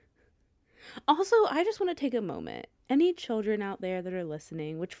 Also, I just want to take a moment. Any children out there that are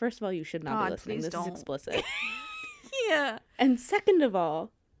listening, which first of all, you should not God, be listening. please This don't. is explicit. Yeah. And second of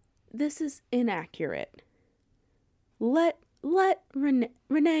all, this is inaccurate. Let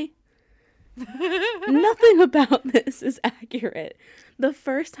Renee. Nothing about this is accurate. The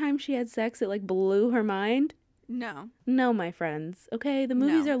first time she had sex, it like blew her mind. No. No, my friends. Okay, the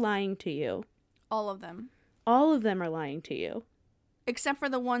movies No. are lying to you. All of them. All of them are lying to you. Except for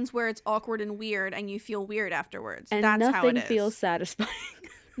the ones where it's awkward and weird and you feel weird afterwards. And That's how it nothing is. feels satisfying.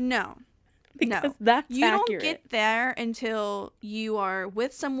 No. Because No. that's You accurate. don't get there until you are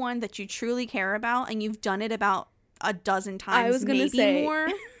with someone that you truly care about and you've done it about a dozen times, I was gonna maybe say, more.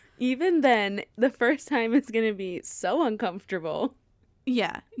 even then, the first time is going to be so uncomfortable.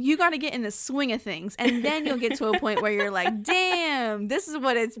 Yeah, you got to get in the swing of things, and then you'll get to a point where you're like, damn, this is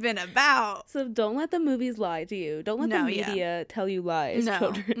what it's been about. So don't let the movies lie to you. Don't let No, the yeah. media tell you lies, No,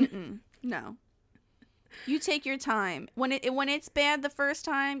 children. no. You take your time. When it's bad the first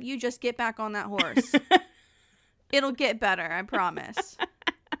time, you just get back on that horse. It'll get better, I promise.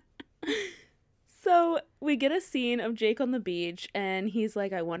 So we get a scene of Jake on the beach, and he's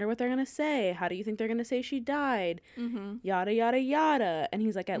like, I wonder what they're going to say. How do you think they're going to say she died? Mm-hmm. Yada, yada, yada. And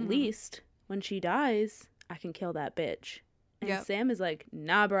he's like, at least when she dies, I can kill that bitch. And Yep. Sam is like,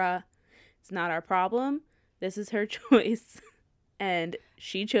 nah, bruh. It's not our problem. This is her choice. And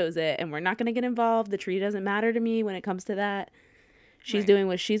she chose it, and we're not going to get involved. The tree doesn't matter to me when it comes to that. She's Right. doing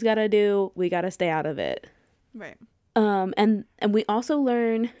what she's got to do. We got to stay out of it. Right. And we also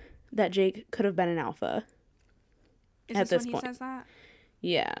learn that Jake could have been an alpha. Is At this this when point. he says that?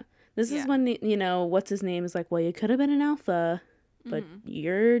 Yeah. This is Yeah. when, you know, what's his name is like, well, you could have been an alpha, but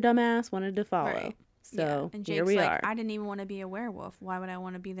your dumbass wanted to follow. Right. So Yeah. And Jake's here we like, are. I didn't even want to be a werewolf. Why would I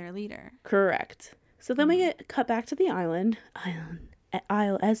want to be their leader? Correct. So then we get cut back to the island.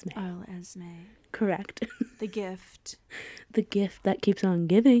 Isle Esme. Oh, Esme. Correct. The gift. The gift that keeps on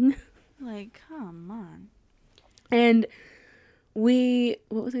giving. Like, come on. And what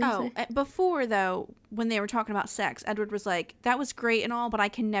was I going to say? Before, though, when they were talking about sex, Edward was like, that was great and all, but I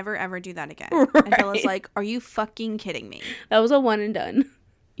can never, ever do that again. And Bella's Right. like, are you fucking kidding me? That was a one and done.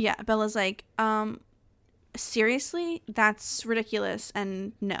 Yeah, Bella's like, seriously? That's ridiculous,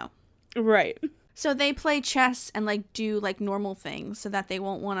 and no. Right. So they play chess and like do like normal things so that they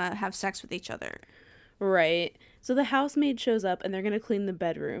won't want to have sex with each other. Right. So the housemaid shows up and they're going to clean the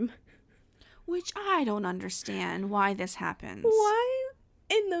bedroom. Which I don't understand why this happens. Why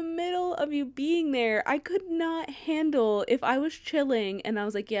in the middle of you being there? I could not handle if I was chilling and I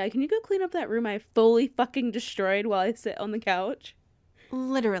was like, yeah, can you go clean up that room I fully fucking destroyed while I sit on the couch?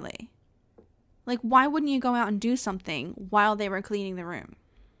 Literally. Like, why wouldn't you go out and do something while they were cleaning the room?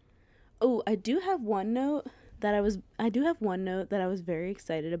 Oh, I do have one note that I was very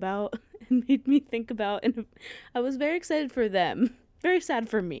excited about and made me think about, and I was very excited for them. Very sad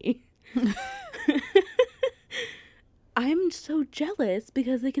for me. I'm so jealous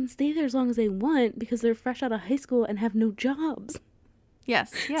because they can stay there as long as they want because they're fresh out of high school and have no jobs.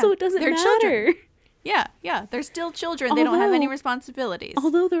 Yes. Yeah. So it doesn't They're matter. children. Yeah. They're still children. They don't have any responsibilities.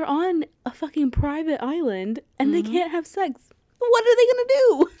 Although they're on a fucking private island and they Mm-hmm. can't have sex, what are they going to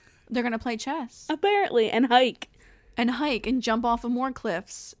do? They're going to play chess. Apparently, and hike. And hike and jump off of more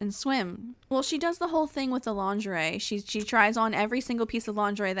cliffs and swim. Well, she does the whole thing with the lingerie. She tries on every single piece of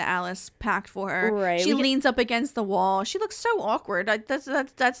lingerie that Alice packed for her. Right. She leans up against the wall. She looks so awkward.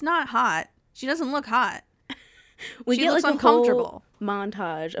 That's not hot. She doesn't look hot. We She get looks like a uncomfortable. whole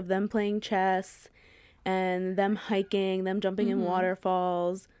montage of them playing chess and them hiking, them jumping in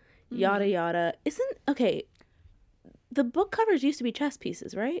waterfalls, yada yada. Okay, the book covers used to be chess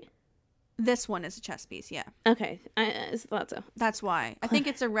pieces, right? This one is a chess piece, yeah. Okay, I thought so. That's why. I think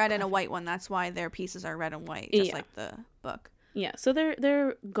it's a red and a white one. That's why their pieces are red and white, just Yeah. like the book. Yeah, so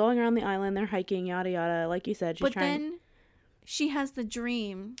they're going around the island, they're hiking, yada yada. Like you said, she's But trying. then she has the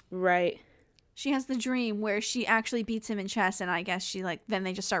dream. Right. She has the dream where she actually beats him in chess, and I guess then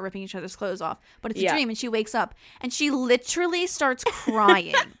they just start ripping each other's clothes off. But it's a Yeah. dream, and she wakes up, and she literally starts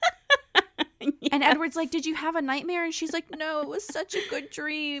crying. And Edward's like, "Did you have a nightmare?" And she's like, "No, it was such a good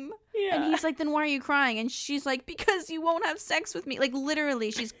dream." Yeah. And he's like, "Then why are you crying?" And she's like, "Because you won't have sex with me." Like,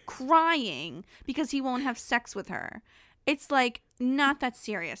 literally, she's crying because he won't have sex with her. It's like, not that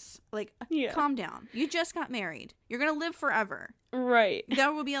serious. Like, Yeah. calm down. You just got married. You're going to live forever. Right.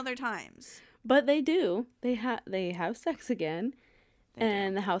 There will be other times. But they do. They have sex again.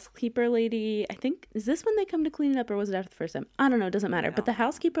 And the housekeeper lady, I think, is this when they come to clean it up or was it after the first time? I don't know, it doesn't matter. But the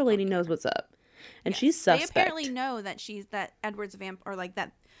housekeeper lady knows what's up. And she's suspect. They apparently know that Edward's a vampire, or like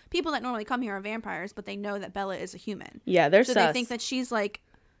that people that normally come here are vampires, but they know that Bella is a human. Yeah, they're So sus. they think that she's like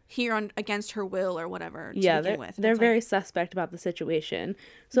here against her will or whatever. Yeah, begin with. And they're it's very like, suspect about the situation.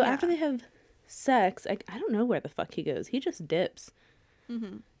 So after they have sex, I don't know where the fuck he goes. He just dips.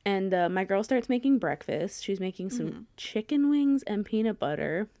 Mm-hmm. And my girl starts making breakfast. She's making some chicken wings and peanut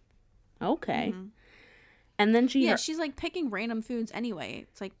butter. Okay. And then she's like picking random foods anyway.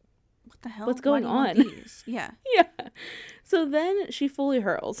 It's like, what the hell? What's Why going do you want on? these? Yeah. Yeah. So then she fully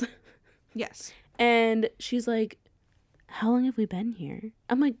hurls. Yes. And she's like, how long have we been here?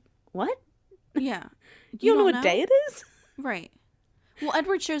 I'm like, what? Yeah. You don't know what day it is? Right. Well,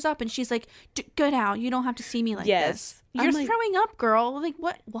 Edward shows up and she's like, "Good out. You don't have to see me like Yes. this. I'm You're like- throwing up, girl." Like,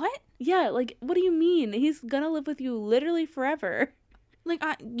 what? What? Yeah, like, what do you mean? He's gonna live with you literally forever. Like,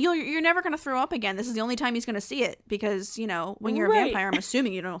 you're never going to throw up again. This is the only time he's going to see it because, you know, when you're Right. a vampire, I'm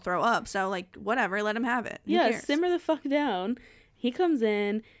assuming you don't throw up. So, like, whatever. Let him have it. Who Yeah, cares? simmer the fuck down. He comes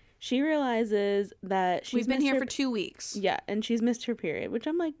in. She realizes that she's We've been missed here her- for 2 weeks. Yeah, and she's missed her period, which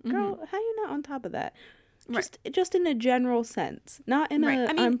I'm like, girl, how you not on top of that? Right. Just in a general sense, not in Right. a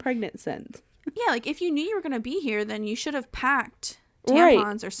I mean- I'm pregnant sense. Yeah, like, if you knew you were going to be here, then you should have packed Right.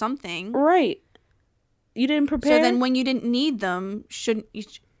 tampons or something. Right. You didn't prepare. So then when you didn't need them, shouldn't you...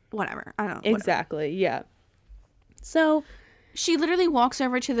 Whatever. I don't know. Whatever. Exactly. Yeah. So She literally walks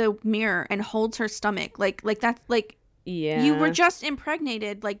over to the mirror and holds her stomach. Like that's like... yeah, You were just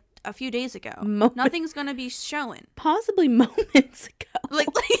impregnated, like, a few days ago. Nothing's going to be showing. possibly moments ago. Like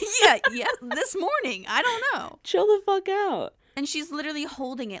yeah, this morning. I don't know. Chill the fuck out. And she's literally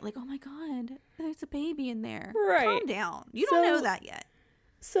holding it like, "Oh my God, there's a baby in there. Right. Calm down. You don't know So- that yet."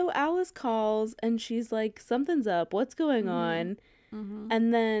 So Alice calls and she's like, something's up. What's going on?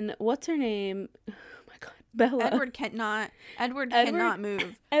 And then what's her name? Oh my God, Bella. Edward cannot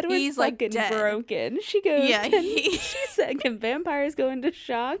move. Edward's He's like fucking dead. broken. She goes, Yeah, she said, can vampires go into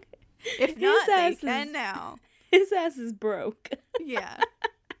shock? If not, they ass can is- now. His ass is broke. Yeah.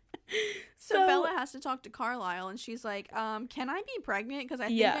 So Bella has to talk to Carlisle, and she's like, "Can I be pregnant? Because I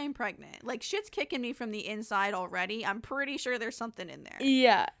think Yeah. I'm pregnant. Like, shit's kicking me from the inside already. I'm pretty sure there's something in there."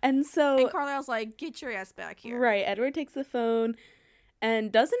 Yeah, and so And Carlisle's like, "Get your ass back here." right, Edward takes the phone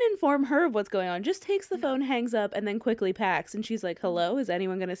and doesn't inform her of what's going on. Just takes the phone, hangs up, and then quickly packs. And she's like, "Hello, is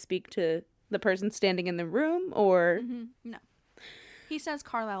anyone going to speak to the person standing in the room?" Or No. He says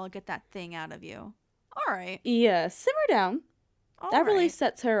Carlisle will get that thing out of you. All right. Yeah, simmer down. All That really right.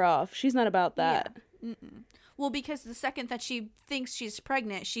 sets her off. She's not about that. Yeah. Mm-mm. Well, because the second that she thinks she's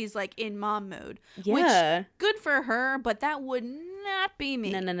pregnant, she's like in mom mode. Yeah. Which, good for her, but that would not be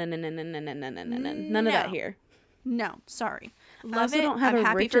me. No. None of that No. here. No, sorry. I Love also it. don't have I'm a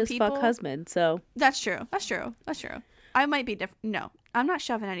happy rich for as people. fuck husband, so That's true. That's true. That's true. I might be different. No, I'm not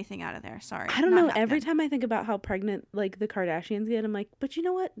shoving anything out of there. Sorry. I don't Not know. happening. Every time I think about how pregnant like the Kardashians get, I'm like, but you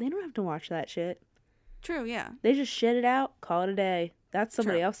know what? They don't have to watch that shit. True, yeah. They just shit it out, call it a day. That's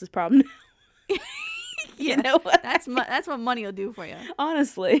somebody True. else's problem. Yeah. You know what? That's what money will do for you.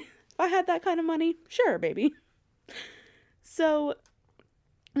 Honestly, if I had that kind of money, sure, baby. So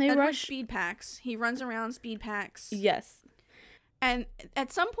they Edward rush. speed packs. He runs around speed packs. Yes. And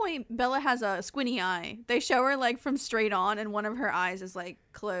at some point, Bella has a squinty eye. They show her like from straight on, and one of her eyes is like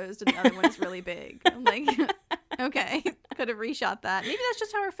closed, and the other one is really big. I'm like, okay, could have reshot that. Maybe that's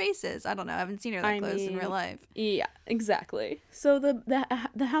just how her face is. I don't know. I haven't seen her that close in real life. Yeah, exactly. So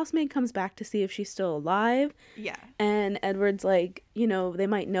the housemaid comes back to see if she's still alive, Yeah. and Edward's like, you know, they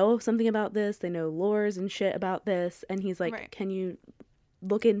might know something about this. They know lores and shit about this, and he's like, Right. can you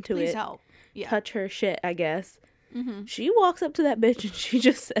look into Please it? help. Yeah. Touch her shit, I guess. Mm-hmm. She walks up to that bitch and she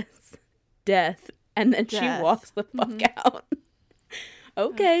just says, death. And then she Death. walks the fuck out.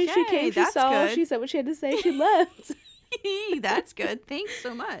 Okay, she Okay, came, she that's saw, good. she said what she had to say, she left. That's good. Thanks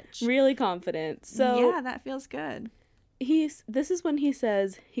so much. Really confident. So yeah, that feels good. this is when he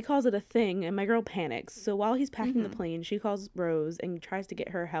says, he calls it a thing, and my girl panics. So while he's packing the plane, she calls Rose and tries to get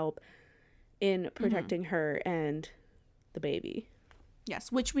her help in protecting her and the baby.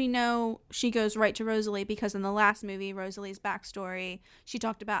 Yes, which we know she goes right to Rosalie because in the last movie, Rosalie's backstory, she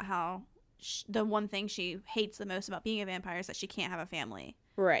talked about how the one thing she hates the most about being a vampire is that she can't have a family.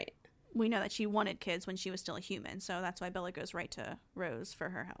 Right. We know that she wanted kids when she was still a human, so that's why Bella goes right to Rose for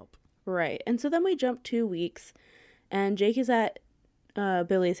her help. Right. And so then we jump 2 weeks, and Jake is at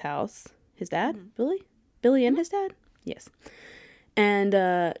Billy's house. His dad? Billy? Billy and his dad? Yes.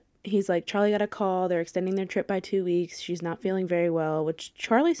 And he's like, Charlie got a call. They're extending their trip by 2 weeks. She's not feeling very well, which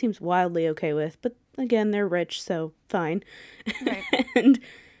Charlie seems wildly okay with. But again, they're rich, so fine. Right. And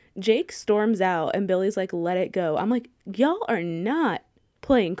Jake storms out, and Billy's like, let it go. I'm like, y'all are not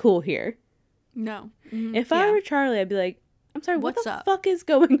playing cool here. No. If I were Charlie, I'd be like, I'm sorry, what What's the up? fuck is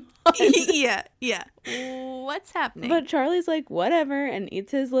going on? yeah. What's happening? But Charlie's like, whatever, and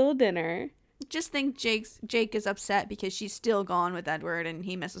eats his little dinner. Just think Jake is upset because she's still gone with Edward and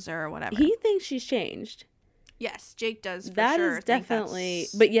he misses her or whatever. He thinks she's changed. Yes, Jake does for That sure. is definitely,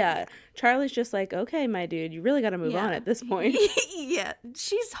 but yeah, Charlie's just like, okay, my dude, you really got to move on at this point. Yeah,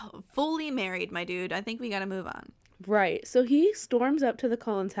 she's fully married, my dude. I think we got to move on. Right. So he storms up to the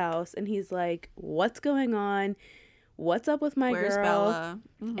Cullens house and he's like, what's going on? What's up with my Where's girl? Bella?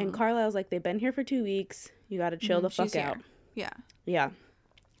 And Carlisle's like, they've been here for 2 weeks. You got to chill the fuck She's here. out. Yeah. Yeah.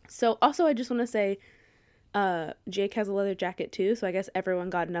 So also, I just want to say, Jake has a leather jacket too. So I guess everyone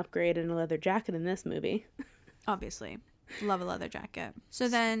got an upgrade and a leather jacket in this movie. Obviously. Love a leather jacket. So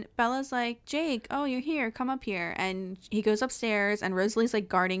then Bella's like, Jake, oh, you're here. Come up here. And he goes upstairs and Rosalie's like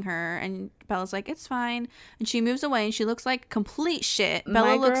guarding her. And Bella's like, it's fine. And she moves away and she looks like complete shit.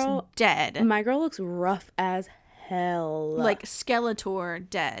 Bella looks dead. My girl looks rough as hell. Like Skeletor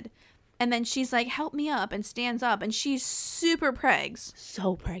dead. And then she's like, help me up, and stands up. And she's super pregs.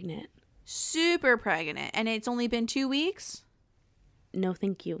 So pregnant. Super pregnant. And it's only been 2 weeks? No,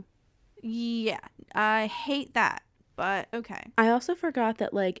 thank you. Yeah. I hate that. But okay. I also forgot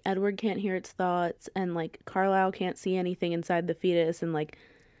that, like, Edward can't hear its thoughts, and, like, Carlisle can't see anything inside the fetus, and, like...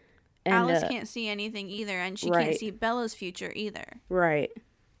 And, Alice can't see anything either, and she can't see Bella's future either. Right.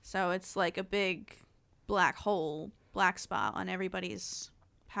 So it's like a big black hole, black spot on everybody's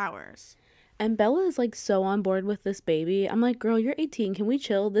powers. And Bella is, like, so on board with this baby. I'm like, girl, you're 18. Can we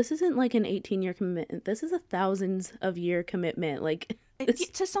chill? This isn't, like, an 18-year commitment. This is a thousands-of-year commitment. Like...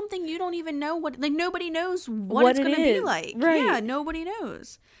 To something you don't even know what, like, nobody knows what it's going to be like. Right. Yeah, nobody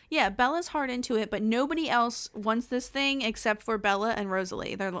knows. Yeah, Bella's hard into it, but nobody else wants this thing except for Bella and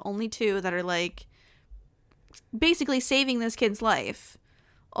Rosalie. They're the only two that are, like, basically saving this kid's life.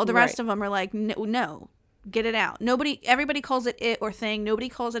 All the rest of them are like, no, get it out. Everybody calls it or thing. Nobody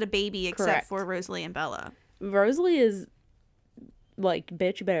calls it a baby except for Rosalie and Bella. Rosalie is like,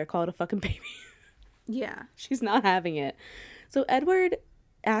 bitch, you better call it a fucking baby. Yeah. She's not having it. So Edward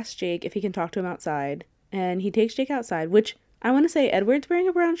asks Jake if he can talk to him outside, and he takes Jake outside, which I want to say Edward's wearing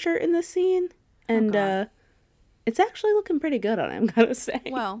a brown shirt in this scene, and it's actually looking pretty good on him, gotta say.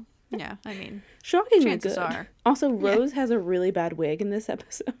 Well, yeah, I mean, shockingly chances good. are. Also, Rose has a really bad wig in this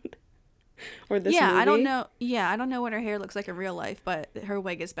episode. or this yeah, movie. I don't know. Yeah, I don't know what her hair looks like in real life, but her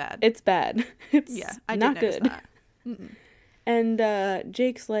wig is bad. It's bad. It's yeah, I not did notice good. that. Mm-mm. And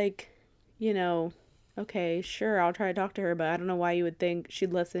Jake's like, you know, okay, sure, I'll try to talk to her, but I don't know why you would think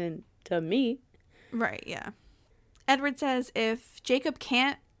she'd listen to me. Right, yeah. Edward says if Jacob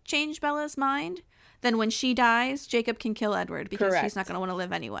can't change Bella's mind, then when she dies, Jacob can kill Edward because Correct. he's not going to want to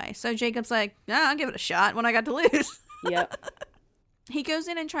live anyway. So Jacob's like, I'll give it a shot when I got to lose. Yep. He goes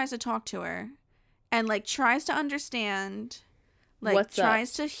in and tries to talk to her and like tries to understand, like What's up?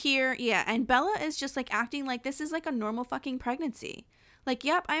 tries to hear. Yeah. And Bella is just like acting like this is like a normal fucking pregnancy. Like,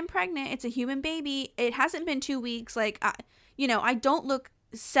 yep, I'm pregnant. It's a human baby. It hasn't been 2 weeks. Like, I don't look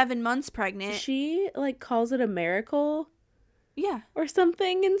 7 months pregnant. She like calls it a miracle Yeah. or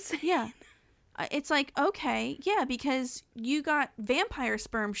something insane. Yeah. It's like, okay, yeah, because you got vampire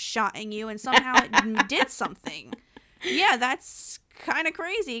sperm shot in you and somehow it did something. Yeah, that's kind of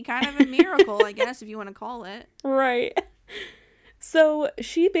crazy. Kind of a miracle, I guess, if you want to call it. Right. So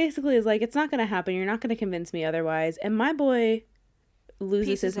she basically is like, it's not going to happen. You're not going to convince me otherwise. And my boy loses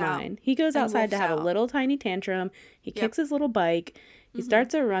Pieces his out mind. He goes and outside to wolfs have a out. little tiny tantrum. He Yep. kicks his little bike. He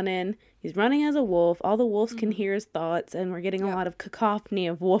starts a running. He's running as a wolf. All the wolves can hear his thoughts, and we're getting a Yep. lot of cacophony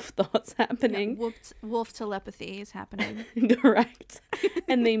of wolf thoughts happening. Wolf telepathy is happening. Correct.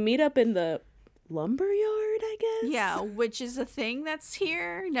 And they meet up in the lumberyard, I guess. Yeah, which is a thing that's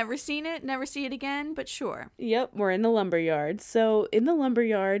here. Never seen it. Never see it again, but sure. Yep, we're in the lumberyard. So in the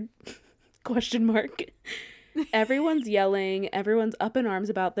lumberyard, question mark. Everyone's yelling. Everyone's up in arms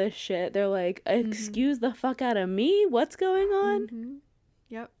about this shit. They're like, excuse the fuck out of me? What's going on?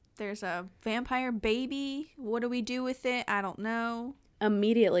 Yep. There's a vampire baby. What do we do with it? I don't know.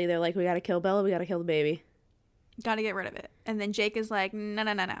 Immediately, they're like, we gotta kill Bella. We gotta kill the baby. Got to get rid of it. And then Jake is like, no.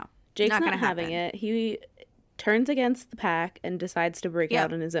 Jake's not gonna having happen. it. He turns against the pack and decides to break Yep.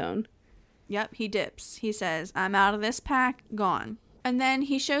 out on his own. Yep, he dips. He says, I'm out of this pack, gone. And then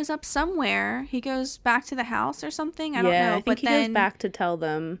he shows up somewhere. He goes back to the house or something. I don't know. I think but he then goes back to tell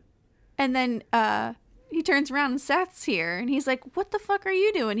them. And then he turns around and Seth's here. And he's like, what the fuck are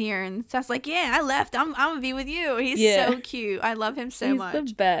you doing here? And Seth's like, yeah, I left. I'm going to be with you. He's Yeah. so cute. I love him so He's much.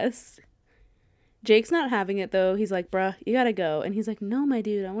 the best. Jake's not having it, though. He's like, bruh, you gotta go. And he's like, no, my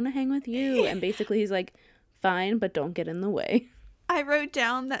dude, I want to hang with you. And basically he's like, fine, but don't get in the way. I wrote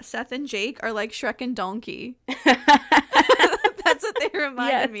down that Seth and Jake are like Shrek and Donkey. That's what they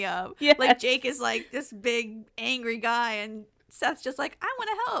reminded me of. Yes. Like Jake is like this big angry guy and Seth's just like, I want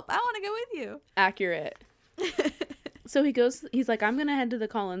to help. I want to go with you. Accurate. So he's like, I'm gonna head to the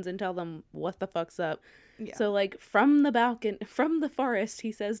Collins and tell them what the fuck's up. Yeah. So like from the forest,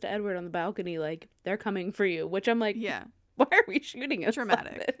 he says to Edward on the balcony, like, they're coming for you, which I'm like, Yeah. why are we shooting us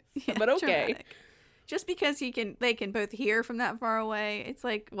Dramatic. like this? Yeah, But okay. dramatic. Just because they can both hear from that far away, it's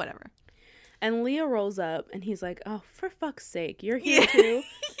like whatever. And Leah rolls up and he's like, oh, for fuck's sake, you're here too?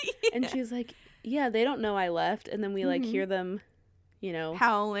 And she's like, yeah, they don't know I left. And then we like hear them, you know.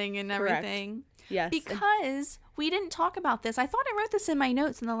 Howling and Correct. everything. Yes. Because we didn't talk about this. I thought I wrote this in my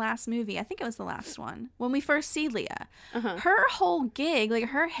notes in the last movie. I think it was the last one. When we first see Leah. Her whole gig, like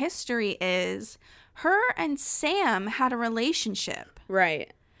her history is her and Sam had a relationship.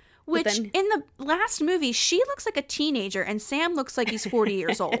 Right. Which then- in the last movie, she looks like a teenager and Sam looks like he's 40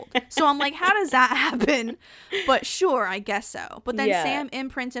 years old. So I'm like, how does that happen? But sure, I guess so. But then Yeah. Sam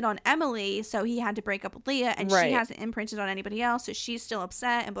imprinted on Emily, so he had to break up with Leah, and Right. she hasn't imprinted on anybody else, so she's still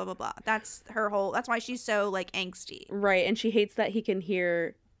upset and blah, blah, blah. That's why she's so like angsty. Right. And she hates that he can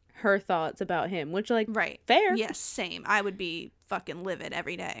hear her thoughts about him, which like, Right. fair. Yes, same. I would be fucking livid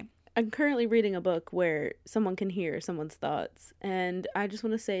every day. I'm currently reading a book where someone can hear someone's thoughts, and I just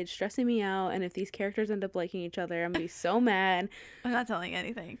want to say it's stressing me out, and if these characters end up liking each other, I'm gonna be so mad. I'm not telling you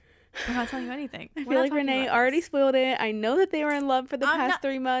anything. I'm not telling you anything. I feel like Renee already spoiled it. I know that they were in love for the I'm past not-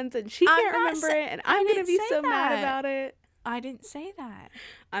 3 months, and she I'm can't not remember sa- it, and I I'm gonna didn't be say so mad that. about it. I didn't say that.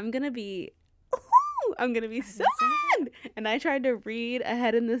 I'm gonna be I'm gonna be so didn't say mad. And I tried to read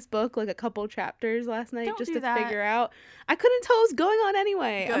ahead in this book like a couple chapters last night Don't just do to that. figure out. I couldn't tell what was going on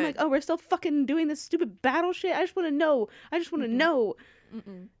anyway. I'm Good. like, oh, we're still fucking doing this stupid battle shit. I just want to know. I just want to know. You gotta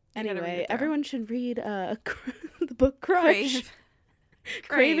read Anyway, it through. everyone should read the book Crush. Crave.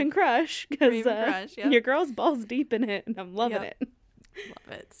 Crave and Crush, because Crave and Crush, yep. your girl's balls deep in it, and I'm loving Yep. it.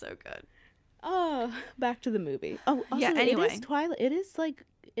 Love it. So good. Oh, back to the movie. Oh, also, Yeah, anyway. it is Twilight.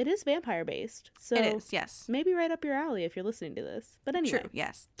 It is vampire based. So It is, yes. maybe right up your alley if you're listening to this. But anyway, True,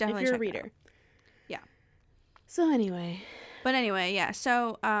 yes. Definitely if you're a check it reader. out. Yeah. So anyway, But anyway, yeah.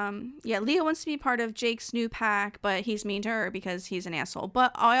 So, Leah wants to be part of Jake's new pack, but he's mean to her because he's an asshole.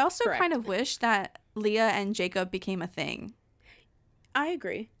 But I also Correct. kind of wish that Leah and Jacob became a thing. I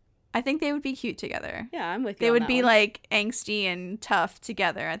agree. I think they would be cute together. Yeah, I'm with you. They on would that be one. like angsty and tough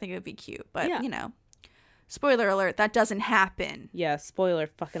together. I think it would be cute. But, Yeah. you know, spoiler alert, that doesn't happen. Yeah, spoiler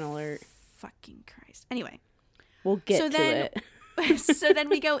fucking alert. Fucking Christ. Anyway. We'll get So to then- it. So then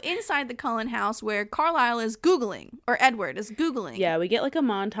we go inside the Cullen house where Carlisle is Googling, or Edward is Googling. Yeah, we get like a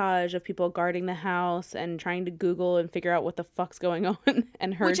montage of people guarding the house and trying to Google and figure out what the fuck's going on,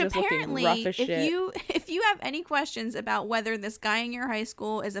 and her Which just looking apparently, rough as shit. if you have any questions about whether this guy in your high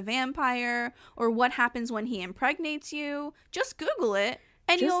school is a vampire or what happens when he impregnates you, just Google it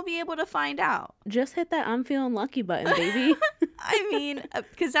and Just- you'll be able to find out. Just hit that I'm feeling lucky button, baby. I mean,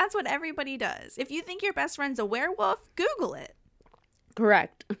 because that's what everybody does. If you think your best friend's a werewolf, Google it.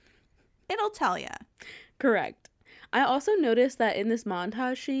 Correct. It'll tell you. Correct. I also noticed that in this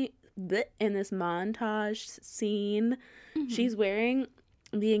montage scene, Mm-hmm. she's wearing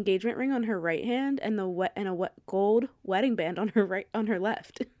the engagement ring on her right hand and a gold wedding band on her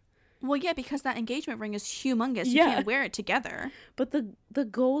left. Well, yeah, because that engagement ring is humongous. You Yeah. can't wear it together. But the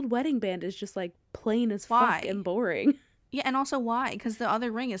gold wedding band is just like plain as Why? fuck and boring. Yeah, and also why? Because the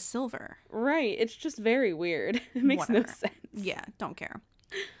other ring is silver. Right. It's just very weird. It makes no Whatever. sense. Yeah, don't care.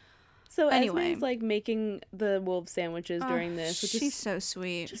 So Anyway. Esme's like making the wolf sandwiches during this, which she's is so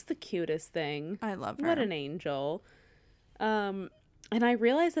sweet. just the cutest thing. I love her. What an angel. And I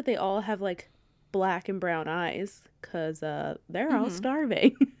realized that they all have like black and brown eyes because they're Mm-hmm. all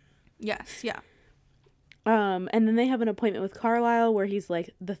starving. Yes, yeah. And then they have an appointment with Carlisle where he's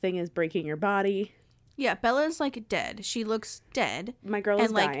like, the thing is breaking your body. Yeah, Bella's like dead. She looks dead. My girl And,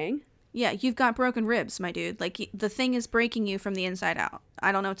 is like, dying. Yeah, you've got broken ribs, my dude. Like, the thing is breaking you from the inside out.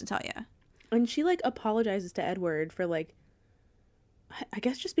 I don't know what to tell you. And she like apologizes to Edward for like, I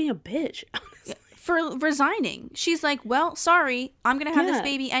guess just being a bitch. honestly. For resigning. She's like, well, sorry, I'm going to have Yeah. this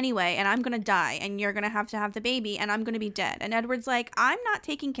baby anyway, and I'm going to die, and you're going to have the baby, and I'm going to be dead. And Edward's like, I'm not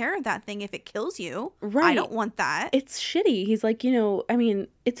taking care of that thing if it kills you. I Right. don't want that. It's shitty. He's like, I mean,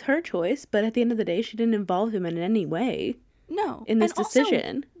 it's her choice, but at the end of the day, she didn't involve him in any way No. in this And also,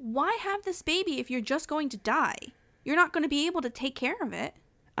 decision. why have this baby if you're just going to die? You're not going to be able to take care of it.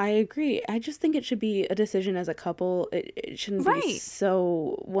 I agree. I just think it should be a decision as a couple. It shouldn't be Right.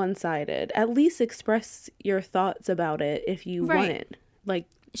 so one-sided. At least express your thoughts about it if you want Right. it. Like,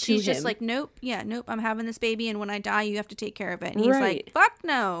 She's to just him. like, nope, I'm having this baby, and when I die, you have to take care of it. And he's Right. like, fuck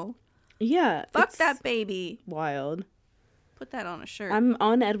no. Yeah. Fuck it's that baby. wild. Put that on a shirt. I'm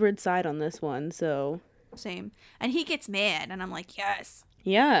on Edward's side on this one, so Same. And he gets mad, and I'm like, yes.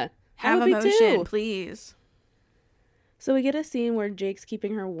 yeah. I Have would be emotion, too. please. So we get a scene where Jake's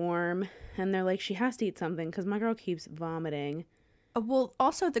keeping her warm, and they're like, she has to eat something because my girl keeps vomiting. Well,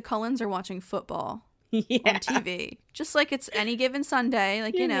 also, the Cullens are watching football Yeah. on TV. Just like it's any given Sunday.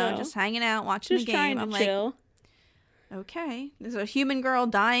 Like, You know. just hanging out, watching Just the trying game. to I'm like, chill. okay, there's a human girl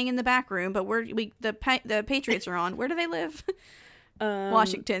dying in the back room, but the Patriots are on. Where do they live?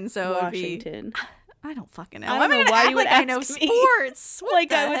 Washington. So it'd be- Washington. I don't fucking know. I don't know gonna why act you would like I know ask me. sports. What Like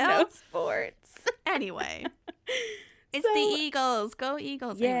the I would hell? know sports. Anyway, it's So- the Eagles. Go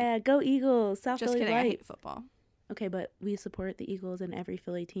Eagles. Anyway, Yeah, go Eagles. South just Philly kidding. I hate Lights. football. Okay, but we support the Eagles and every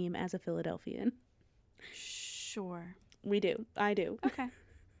Philly team as a Philadelphian. Sure. We do. I do. Okay.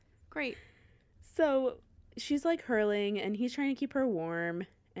 Great. So she's like hurling, and he's trying to keep her warm,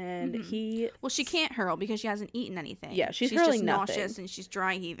 and Mm-hmm. he. Well, she can't hurl because she hasn't eaten anything. Yeah, she's just hurling nauseous nothing. and she's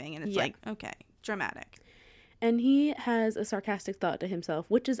dry heaving, and it's Yeah. like, okay, dramatic. And he has a sarcastic thought to himself,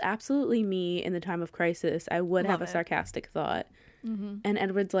 which is absolutely me in the time of crisis. I would have Love a it. sarcastic thought. Mm-hmm. And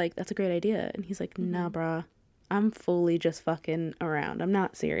Edward's like, that's a great idea. And he's like, nah, brah. I'm fully just fucking around. I'm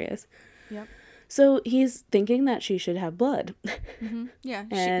not serious. Yep. So he's thinking that she should have blood. Yeah.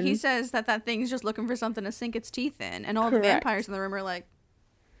 And- he says that thing's just looking for something to sink its teeth in, and all the Correct. vampires in the room are like,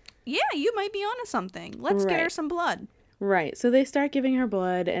 yeah, you might be onto something. Let's get her Right. some blood. Right. So they start giving her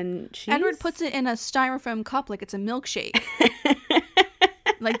blood, and she. Edward puts it in a styrofoam cup like it's a milkshake.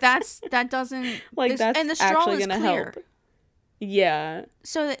 Like that doesn't like that's and the straw actually is gonna clear. help. Yeah.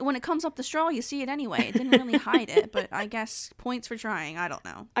 So that when it comes up the straw, you see it anyway. It didn't really hide it, but I guess points for trying. I don't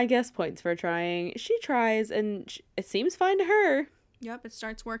know. I guess points for trying. She tries, and it seems fine to her. Yep, it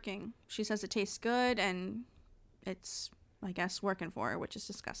starts working. She says it tastes good, and it's, I guess, working for her, which is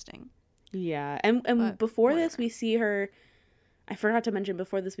disgusting. Yeah. And But before this, whatever. we see her. I forgot to mention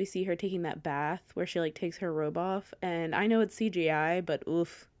before this, we see her taking that bath where she like takes her robe off, and I know it's CGI, but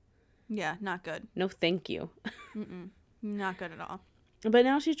oof, Yeah, not good. no, thank you. Not good at all. But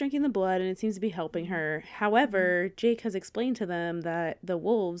now she's drinking the blood, and it seems to be helping her. However, Jake has explained to them that the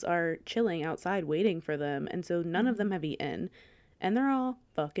wolves are chilling outside waiting for them, and so none of them have eaten, and they're all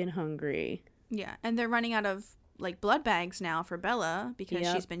fucking hungry. Yeah, and they're running out of like blood bags now for Bella because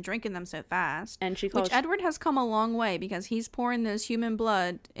Yep. she's been drinking them so fast. And she calls... Which Edward has come a long way because he's pouring those human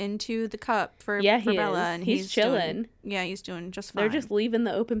blood into the cup for Yeah, he Bella, is. and He's chilling. He's doing just fine. They're just leaving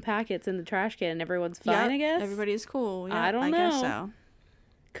the open packets in the trash can and everyone's fine, Yep, I guess. everybody's cool. Yeah, I don't I guess know. so.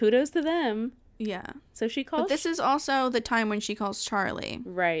 Kudos to them. Yeah. So she calls... But this is also the time when she calls Charlie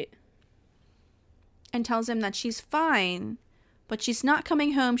Right. and tells him that she's fine, but she's not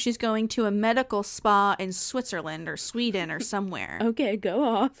coming home. She's going to a medical spa in Switzerland or Sweden or somewhere. Okay, go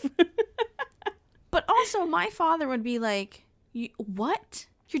off. But also, my father would be like, what?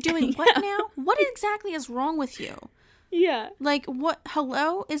 You're doing what now? What exactly is wrong with you? Yeah. Like, what?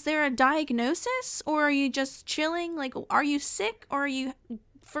 Hello? Is there a diagnosis? Or are you just chilling? Like, are you sick? Or are you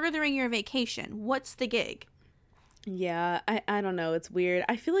furthering your vacation? What's the gig? Yeah, I don't know. It's weird.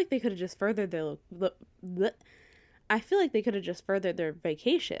 I feel like they could have just furthered I feel like they could have just furthered their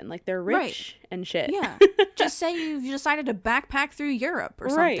vacation. Like, they're rich and shit. Yeah. Just say you've decided to backpack through Europe or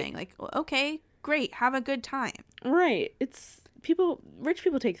Right. something. Like, okay, great. Have a good time. Right. It's rich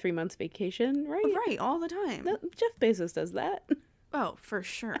people take 3 months vacation, right? Right, all the time. Jeff Bezos does that. Oh, for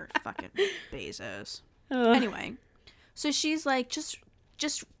sure. Fucking Bezos. Ugh. Anyway, so she's like, just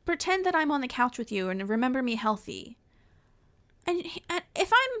pretend that I'm on the couch with you and remember me healthy. And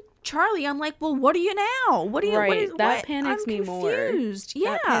if I'm Charlie, I'm like, well, what are you now? What are you? Right. What is, That what? panics I'm me more. confused.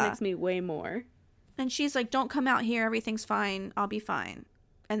 Yeah. That panics me way more. And she's like, don't come out here. Everything's fine. I'll be fine.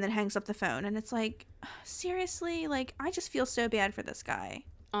 And then hangs up the phone. And it's like, seriously? Like, I just feel so bad for this guy.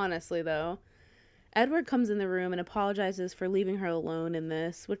 Honestly, though. Edward comes in the room and apologizes for leaving her alone in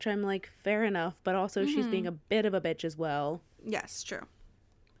this, which I'm like, fair enough, but also she's being a bit of a bitch as well. Yes, true.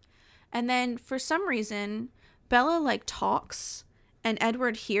 And then for some reason, Bella like talks and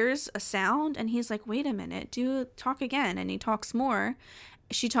Edward hears a sound and he's like, wait a minute, talk again. And he talks more.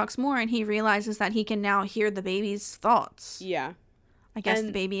 She talks more and he realizes that he can now hear the baby's thoughts. Yeah. I guess And-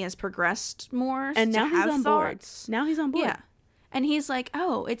 the baby has progressed more. And to now he's have on thoughts. board. Now he's on board. Yeah. And he's like,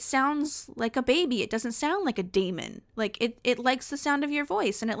 oh, it sounds like a baby. It doesn't sound like a demon. Like, it likes the sound of your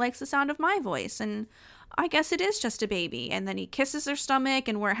voice, and it likes the sound of my voice. And I guess it is just a baby. And then he kisses her stomach,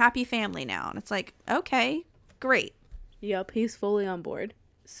 and we're a happy family now. And it's like, okay, great. Yep, he's fully on board.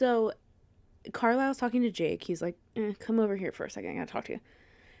 So, Carlisle's talking to Jake. He's like, come over here for a second. I gotta talk to you.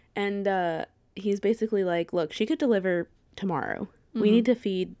 And he's basically like, look, she could deliver tomorrow. We need to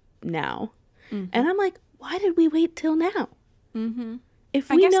feed now. And I'm like, why did we wait till now? Mm-hmm. If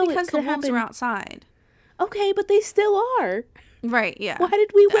I we guess know because it the could wolves happen, are outside. okay, but they still are. Right, yeah. Why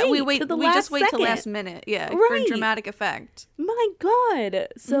did we wait? we to the we last just wait till second? last minute, yeah, Right. for dramatic effect. My God.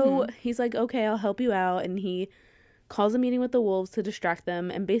 So he's like, okay, I'll help you out. And he calls a meeting with the wolves to distract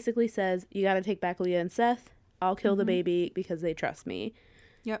them and basically says, you got to take back Leah and Seth. I'll kill the baby because they trust me.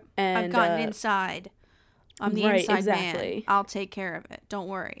 Yep. And, I've gotten inside. I'm the right, inside exactly. man. I'll take care of it. Don't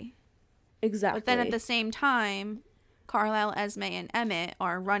worry. Exactly. But then at the same time, Carlisle, Esme, and Emmett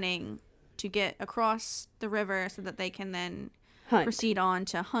are running to get across the river so that they can then Hunt. proceed on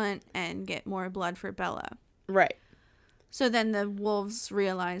to hunt and get more blood for Bella. Right. So then the wolves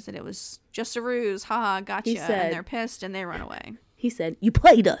realize that it was just a ruse. Ha, gotcha. He said- and they're pissed and they run away. He said, you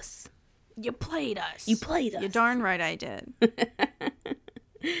played us. You played us. You played us. You're darn right I did.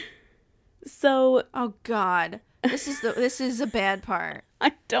 So Oh God. This is a bad part.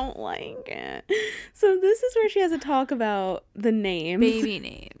 I don't like it. So this is where she has a talk about the names. Baby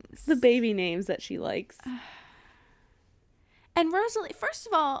names. The baby names that she likes. And Rosalie, first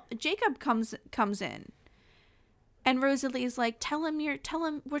of all, Jacob comes in. And Rosalie's like, tell him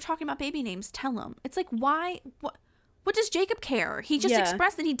we're talking about baby names. Tell him. It's like, why? What does Jacob care? He just Yeah.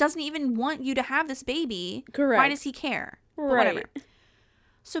 expressed that he doesn't even want you to have this baby. Correct. Why does he care? But Right. whatever.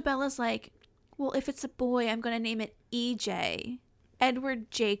 So Bella's like, well, if it's a boy, I'm going to name it EJ. Edward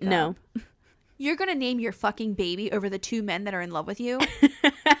Jacob. No. You're going to name your fucking baby over the two men that are in love with you?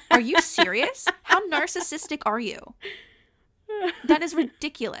 Are you serious? How narcissistic are you? That is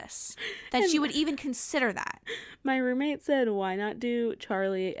ridiculous that you would even consider that. My roommate said, why not do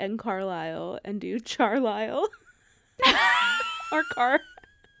Charlie and Carlisle and do Charlisle? Or Car.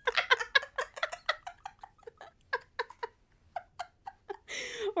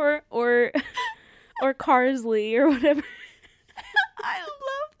 or Carsley or whatever. I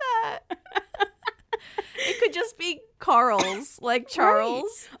love that. It could just be Carl's, like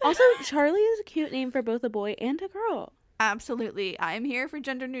Charles. Right. Also, Charlie is a cute name for both a boy and a girl. Absolutely. I am here for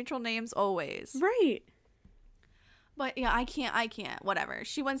gender neutral names always. Right. But yeah, I can't. Whatever.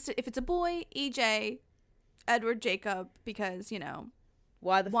 She wants to, if it's a boy, EJ, Edward Jacob, because,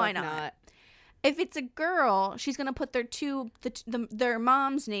 Why the Why fuck not? not? if it's a girl, she's going to put their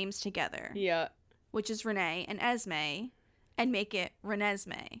mam's names together. Yeah. which is Renee, and Esme, and make it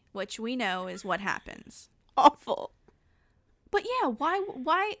Renesmee, which we know is what happens. Awful. But yeah,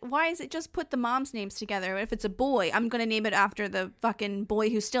 why is it just put the moms' names together? If it's a boy, I'm gonna name it after the fucking boy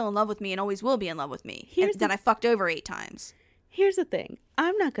who's still in love with me and always will be in love with me, that I fucked over 8 times. Here's the thing.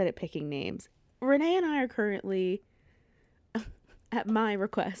 I'm not good at picking names. Renee and I are currently, at my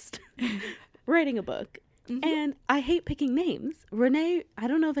request, writing a book. Mm-hmm. And I hate picking names. Renee, I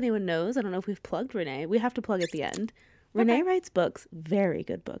don't know if anyone knows. I don't know if we've plugged Renee. We have to plug at the end. Renee writes books, very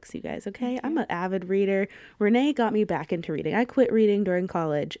good books, you guys, okay? I'm an avid reader. Renee got me back into reading. I quit reading during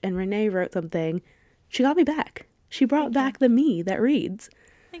college, and Renee wrote something. She got me back. She brought back the me that reads.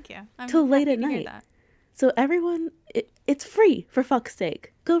 Thank you. Till late at night. So everyone, it's free, for fuck's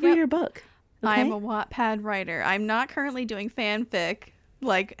sake. Go read her book. Okay? I'm a Wattpad writer. I'm not currently doing fanfic,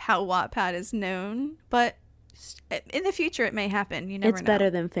 like how Wattpad is known, but in the future it may happen. You never know. It's better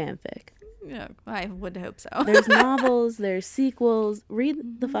than fanfic. Yeah, I would hope so. There's novels, there's sequels.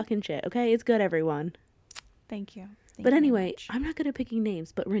 Read the fucking shit, okay? It's good, everyone. Thank you. But anyway, I'm not good at picking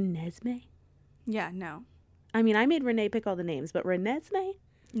names, but Renesmee? Yeah, no. I mean, I made Renee pick all the names, but Renesmee?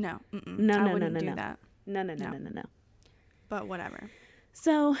 No. No. I wouldn't do that. No. But whatever.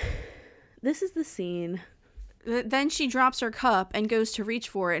 So, this is the scene. Then she drops her cup and goes to reach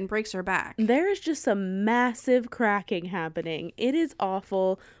for it and breaks her back. There is just some massive cracking happening. It is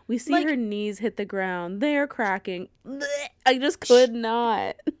awful. We see her knees hit the ground. They're cracking. I just could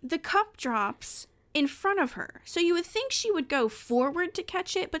not. The cup drops in front of her. So you would think she would go forward to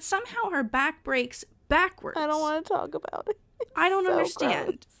catch it, but somehow her back breaks backwards. I don't want to talk about it. I don't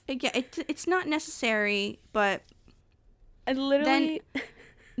understand. Again, it's not necessary, but... I literally...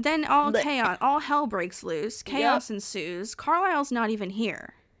 Then all chaos, all hell breaks loose. Chaos ensues. Carlisle's not even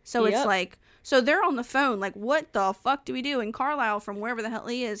here. So it's like, so they're on the phone, like, what the fuck do we do? And Carlisle, from wherever the hell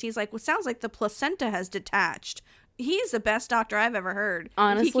he is, he's like, well, sounds like the placenta has detached. He's the best doctor I've ever heard.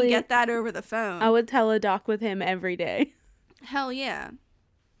 Honestly, he can get that over the phone. I would teledoc with him every day. Hell yeah.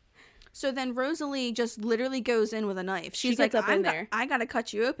 So then Rosalie just literally goes in with a knife. She's like, up in there. I gotta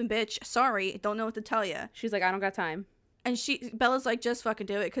cut you open, bitch. Sorry, don't know what to tell you. She's like, I don't got time. And Bella's like, just fucking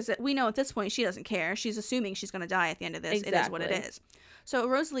do it, because we know at this point she doesn't care. She's assuming she's going to die at the end of this. Exactly. It is what it is. So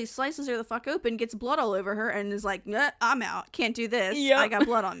Rosalie slices her the fuck open, gets blood all over her, and is like, nah, I'm out. Can't do this. Yep. I got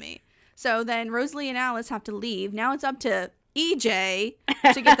blood on me. So then Rosalie and Alice have to leave. Now it's up to EJ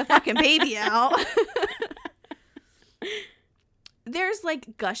to get the fucking baby out. There's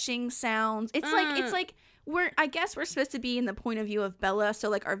like gushing sounds. It's like I guess we're supposed to be in the point of view of Bella, so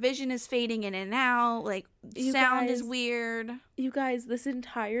like our vision is fading in and out, like sound is weird. You guys, this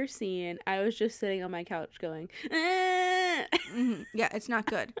entire scene, I was just sitting on my couch going, mm-hmm. Yeah, it's not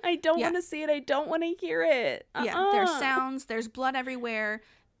good. I don't want to see it. I don't want to hear it. Yeah, there's sounds, there's blood everywhere.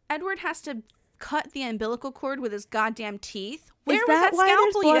 Edward has to cut the umbilical cord with his goddamn teeth. Where was that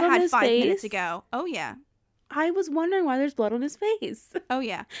scalpel you had 5 minutes ago? Oh yeah. I was wondering why there's blood on his face. Oh,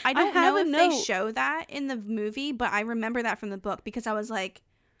 yeah. I don't know if they show that in the movie, but I remember that from the book because I was like,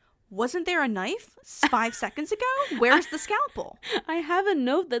 wasn't there a knife 5 seconds ago? Where's the scalpel? I have a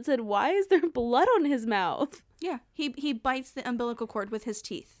note that said, why is there blood on his mouth? Yeah, he bites the umbilical cord with his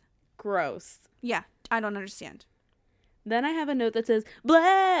teeth. Gross. Yeah, I don't understand. Then I have a note that says,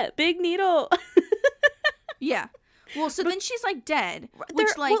 blah, big needle. Yeah. Well, so then she's like dead,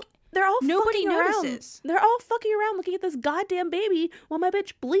 which like... They're all nobody notices. They're all fucking around looking at this goddamn baby while my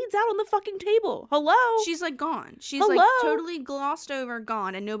bitch bleeds out on the fucking table. Hello? She's like gone. She's like totally glossed over,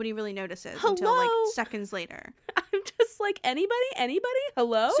 gone, and nobody really notices until like seconds later. I'm just like, anybody?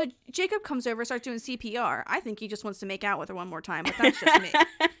 Hello? So Jacob comes over, starts doing CPR. I think he just wants to make out with her one more time, but that's just me.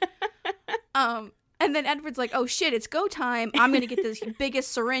 And then Edward's like, oh shit, it's go time. I'm going to get this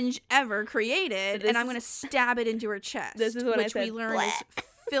biggest syringe ever created, and I'm going to stab it into her chest. This is what I said. Which we learn is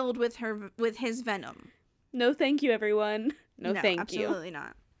filled with his venom. No thank you, everyone. No thank you. Absolutely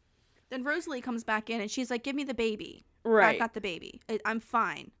not. Then Rosalie comes back in and she's like, give me the baby. Right. I've got the baby. I'm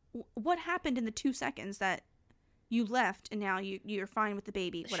fine. What happened in the 2 seconds that you left and now you're fine with the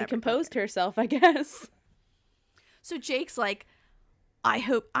baby? Whatever. She composed herself, I guess. So Jake's like, I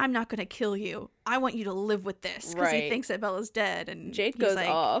hope I'm not going to kill you. I want you to live with this. Because he thinks that Bella's dead. And Jake goes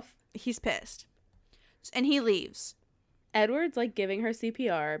off. He's pissed. And he leaves. Edward's like giving her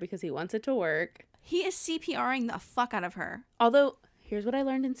CPR because he wants it to work. He is CPRing the fuck out of her. Although, here's what I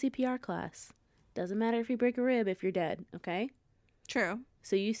learned in CPR class. Doesn't matter if you break a rib if you're dead, okay? True.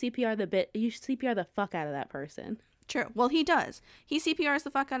 So you CPR the fuck out of that person. True. Well, he does. He CPRs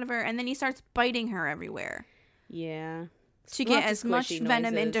the fuck out of her and then he starts biting her everywhere. Yeah. To get as much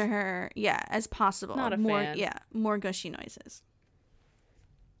venom into her, as possible. Not a fan. More gushy noises.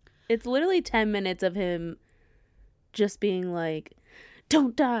 It's literally 10 minutes of him just being like,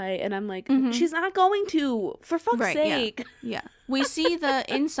 don't die. And I'm like, she's not going to, for fuck's sake. Yeah. We see the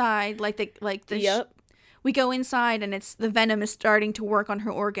inside, Yep. We go inside and it's the venom is starting to work on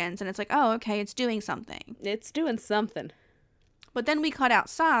her organs and it's like, oh, okay, it's doing something. It's doing something. But then we cut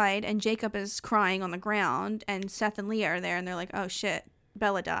outside and Jacob is crying on the ground and Seth and Leah are there and they're like, oh shit,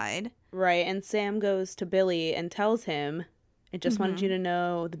 Bella died. Right. And Sam goes to Billy and tells him, I just wanted you to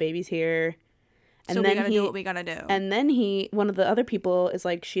know the baby's here. And so then we gotta do what we gotta do. And then one of the other people is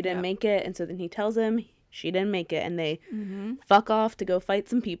like, she didn't make it. And so then he tells him she didn't make it. And they fuck off to go fight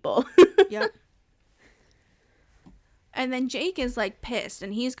some people. Yep. And then Jake is like pissed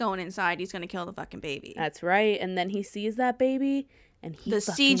and he's going inside. He's going to kill the fucking baby. That's right. And then he sees that baby and the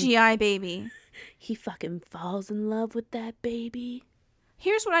CGI baby. He fucking falls in love with that baby.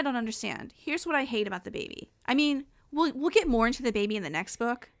 Here's what I don't understand. Here's what I hate about the baby. I mean, we'll get more into the baby in the next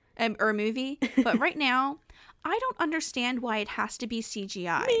book or movie. But right now, I don't understand why it has to be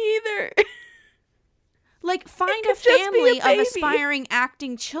CGI. Me either. Like, find a could just be a family of baby. aspiring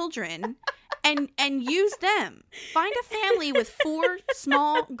acting children and use them. Find a family with 4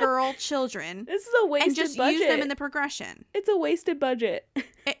 small girl children. This is a wasted and just budget. use them in the progression. It's a wasted budget.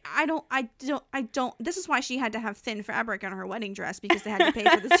 I don't. This is why she had to have thin fabric on her wedding dress because they had to pay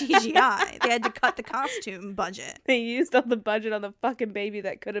for the CGI. They had to cut the costume budget. They used all the budget on the fucking baby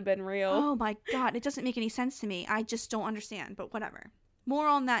that could have been real. Oh my god, it doesn't make any sense to me. I just don't understand, but whatever. More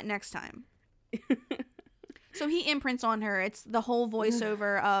on that next time. So he imprints on her. It's the whole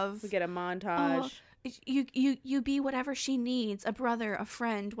voiceover of We get a montage. you be whatever she needs, a brother, a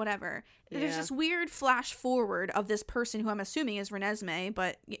friend, whatever. There's this weird flash forward of this person who I'm assuming is Renesmee,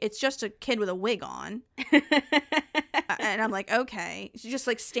 but it's just a kid with a wig on. And I'm like, okay. She just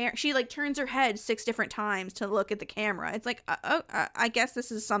like she like turns her head 6 different times to look at the camera. It's like, I guess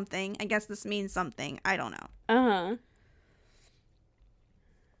this is something. I guess this means something. I don't know. Uh-huh.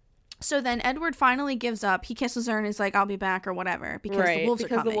 So then Edward finally gives up. He kisses her and is like, I'll be back or whatever. Because the wolves are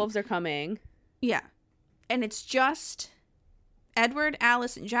coming. Because the wolves are coming. Yeah. And it's just Edward,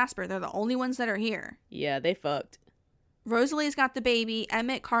 Alice, and Jasper. They're the only ones that are here. Yeah, they fucked. Rosalie's got the baby.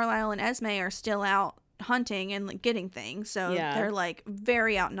 Emmett, Carlisle, and Esme are still out hunting and like, getting things. So they're like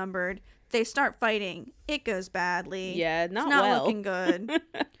very outnumbered. They start fighting. It goes badly. Yeah, it's not looking good.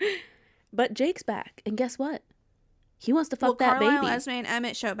 But Jake's back. And guess what? He wants to fuck that Carlisle, baby. Esme, and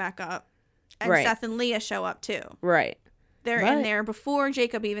Emmett show back up. And Right. Seth and Leah show up too. Right. They're in there before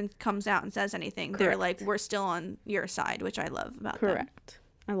Jacob even comes out and says anything. They're Correct. like, we're still on your side, which I love about them. Correct.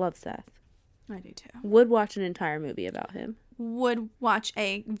 I love Seth. I do too. Would watch an entire movie about him. Would watch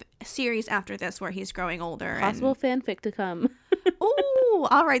a series after this where he's growing older. Possible fanfic to come. Ooh,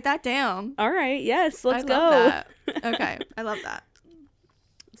 I'll write that down. All right. Yes. Let's go. Love that. Okay. I love that.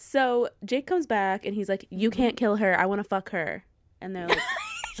 So Jake comes back and he's like, you can't kill her. I want to fuck her. And they're like,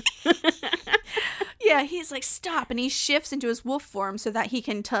 Yeah, he's like, stop. And he shifts into his wolf form so that he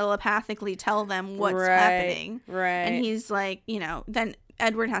can telepathically tell them what's happening. Right. And he's like, then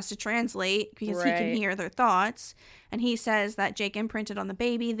Edward has to translate because he can hear their thoughts. And he says that Jake imprinted on the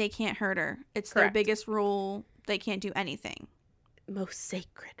baby. They can't hurt her. It's their biggest rule. They can't do anything. Most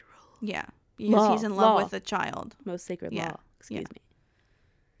sacred rule. Yeah. Because he's in love with a child. Most sacred law. Excuse me.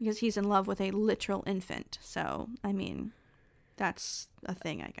 Because he's in love with a literal infant. So, I mean, that's a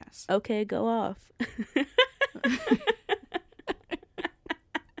thing, I guess. Okay, go off.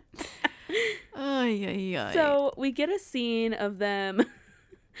 So we get a scene of them.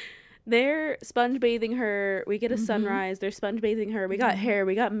 They're sponge bathing her. We get a sunrise. They're sponge bathing her. We got hair.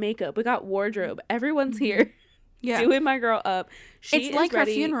 We got makeup. We got wardrobe. Everyone's here. Yeah. Doing my girl up. It's like her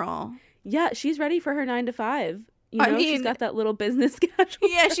funeral. Yeah, she's ready for her 9 to 5. You know, she's got that little business schedule.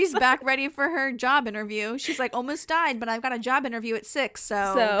 Yeah, she's back ready for her job interview. She's like, almost died, but I've got a job interview at 6, so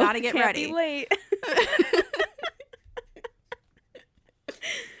gotta get can't ready. Be late.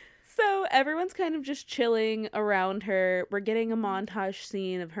 So everyone's kind of just chilling around her. We're getting a montage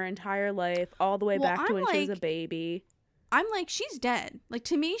scene of her entire life, all the way back to when she was a baby. I'm like, she's dead. Like,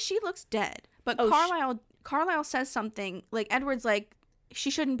 to me, she looks dead. But Carlisle says something, like, Edward's like, she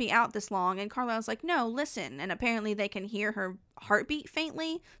shouldn't be out this long, and Carlisle's like, no, listen. And apparently they can hear her heartbeat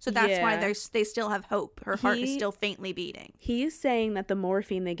faintly, so that's why they still have hope. Her heart is still faintly beating. He's saying that the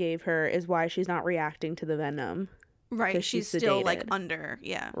morphine they gave her is why she's not reacting to the venom. Right, she's still like under,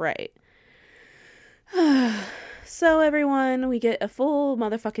 Right. So everyone, we get a full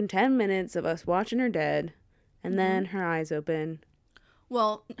motherfucking 10 minutes of us watching her dead, and then her eyes open.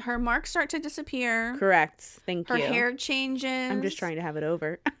 Well, her marks start to disappear. Correct. Thank you. Her hair changes. I'm just trying to have it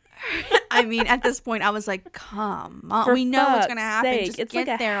over. I mean, at this point, I was like, come on. For We know what's fuck's going to happen. sake, Just it's get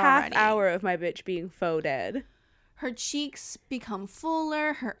like a there half already. hour of my bitch being faux dead. Her cheeks become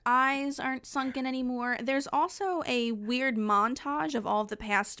fuller. Her eyes aren't sunken anymore. There's also a weird montage of all of the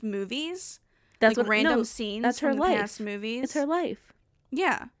past movies. That's like what random no, scenes that's her from the life. past movies. It's her life.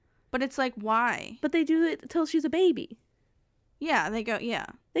 Yeah. But it's like, why? But they do it till she's a baby. Yeah, they go, yeah.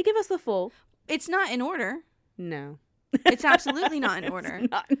 They give us the full. It's not in order. No. It's absolutely not in order.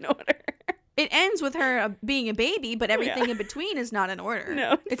 It's not in order. It ends with her being a baby, but everything in between is not in order.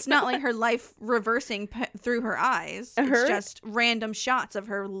 No, it's not like her life reversing through her eyes. It's Her- just random shots of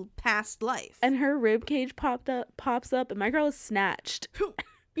her past life. And her rib cage pops up, and my girl is snatched.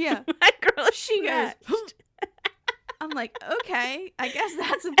 Yeah. My girl is She goes, snatched. I'm like, okay, I guess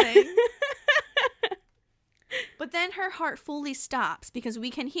that's a thing. But then her heart fully stops because we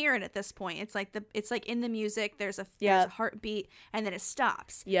can hear it at this point. It's like in the music. There's a heartbeat, and then it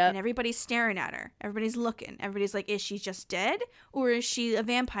stops. Yep. And everybody's staring at her. Everybody's looking. Everybody's like, is she just dead, or is she a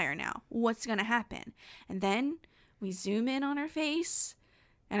vampire now? What's gonna happen? And then we zoom in on her face,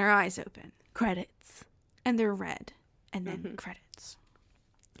 and her eyes open, Credits. and they're red, and then credits.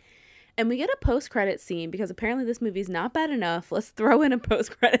 And we get a post-credit scene because apparently this movie's not bad enough. Let's throw in a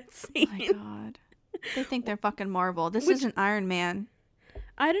post-credit scene. Oh my God. They think they're fucking Marvel. This Which- isn't Iron Man.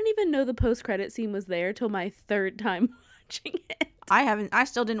 I didn't even know the post-credit scene was there till my third time watching it. I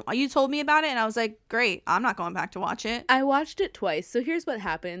still didn't. You told me about it, and I was like, great. I'm not going back to watch it. I watched it twice, so here's what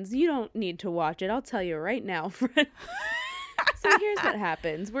happens. You don't need to watch it. I'll tell you right now, friends. So here's what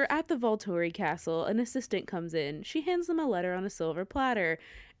happens. We're at the Volturi castle. An assistant comes in. She hands them a letter on a silver platter.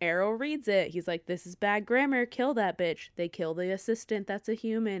 Errol reads it. He's like, this is bad grammar. Kill that bitch. They kill the assistant that's a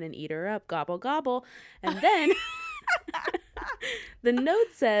human and eat her up. Gobble, gobble. And then the note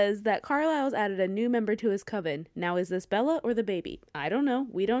says that Carlisle's added a new member to his coven. Now, is this Bella or the baby? I don't know.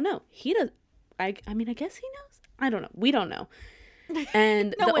 We don't know. He does. I mean, I guess he knows. I don't know. We don't know.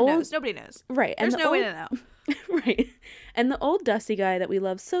 And No the one old, knows. Nobody knows. Right. And There's the no way old- to know. Right. And the old dusty guy that we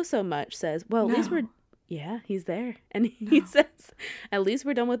love so much says, well, at least No. we're, yeah, he's there. And he says, at least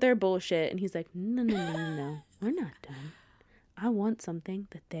we're done with their bullshit. And he's like, no, we're not done. I want something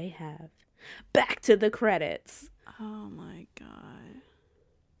that they have. Back to the credits. Oh my God.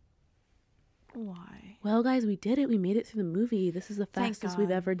 Why? Well, guys, we did it. We made it through the movie. This is the Thank fastest we've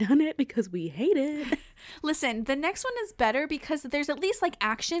God. ever done it because we hate it. Listen, the next one is better because there's at least like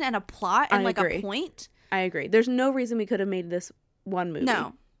action and a plot and I like agree. a point. I agree. There's no reason we could have made this one movie.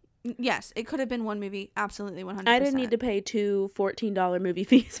 No. Yes, it could have been one movie. Absolutely 100%. I didn't need to pay two $14 movie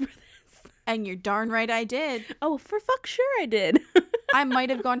fees for this. And you're darn right I did. Oh, for fuck sure I did. I might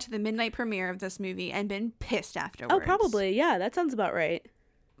have gone to the midnight premiere of this movie and been pissed afterwards. Oh, probably. Yeah, that sounds about right.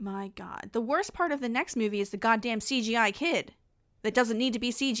 My God. The worst part of the next movie is the goddamn CGI kid that doesn't need to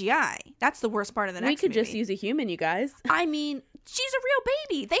be CGI. That's the worst part of the We next could movie. just use a human, you guys. I mean, she's a real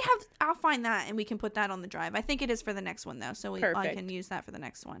baby. They have. I'll find that and we can put that on the drive. I think it is for the next one though, so I Perfect. can use that for the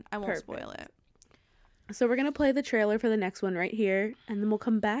next one. I won't spoil it. So we're going to play the trailer for the next one right here, and then we'll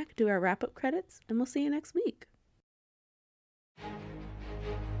come back, do our wrap-up credits, and we'll see you next week.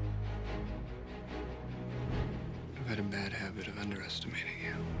 I've had a bad habit of underestimating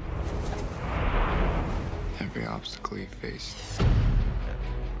you. Every obstacle you faced,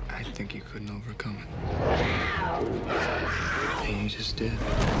 I think you couldn't overcome it. And you just did.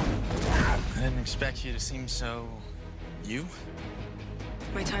 I didn't expect you to seem so... you?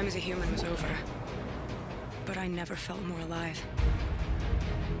 My time as a human was over. But I never felt more alive.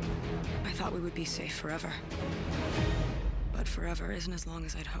 I thought we would be safe forever. But forever isn't as long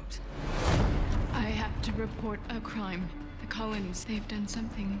as I'd hoped. I have to report a crime. The Cullens, they've done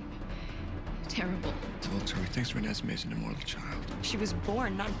something terrible. Volturi thinks Renesmee is an immortal child. She was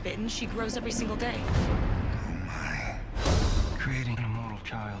born, not bitten. She grows every single day. Oh my. Creating an immortal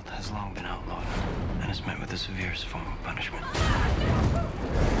child has long been outlawed and is met with the severest form of punishment.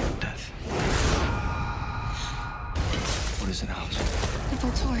 Death. What is it, Alice? The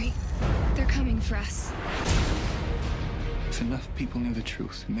Volturi. They're coming for us. If enough people knew the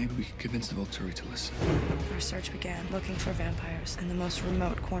truth, maybe we could convince the Volturi to listen. Our search began looking for vampires in the most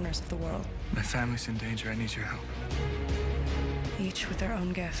remote corners of the world, My family's in danger. I need your help. each with their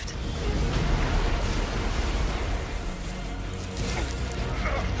own gift.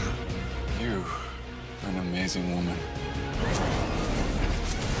 You are an amazing woman.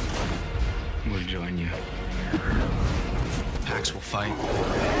 We'll join you. Pax will fight.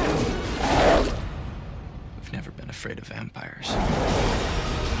 We've never been afraid of vampires.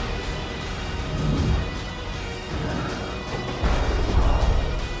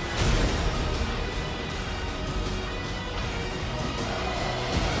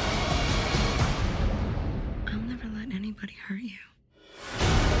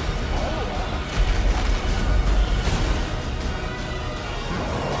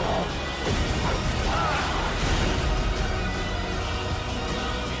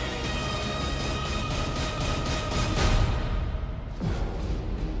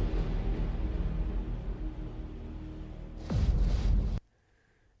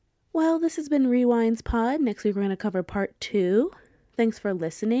 Well, this has been Rewinds Pod. Next week we're going to cover part 2. Thanks for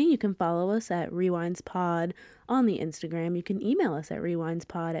listening. You can follow us at RewindsPod on the Instagram. You can email us at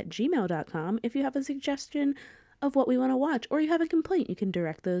rewindspod@gmail.com if you have a suggestion of what we want to watch, or you have a complaint. You can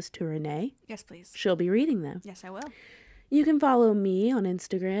direct those to Renee. Yes, please. She'll be reading them. Yes, I will. You can follow me on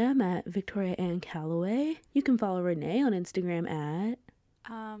Instagram at Victoria Ann Calloway. You can follow Renee on Instagram at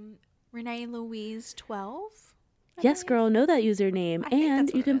Renee Louise 12. Yes, girl, know that username. I think And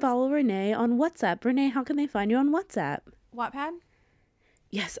that's what you it can is. follow Renee on WhatsApp. Renee, how can they find you on WhatsApp? Wattpad?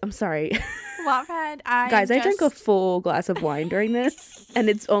 Yes, I'm sorry. Wattpad. Guys, I drank a full glass of wine during this, and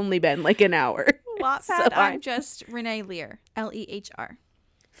it's only been like an hour. Wattpad. So I'm just Renee Lear. Lehr.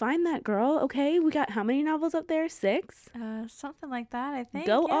 Find that girl, okay? We got how many novels up there? 6? Something like that, I think.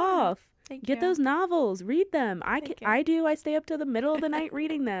 Go yeah. off. Thank Get you. those novels. Read them. Thank you. I do. I stay up till the middle of the night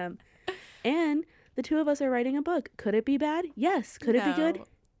reading them. And the two of us are writing a book. Could it be bad? Yes. Could it be good? No.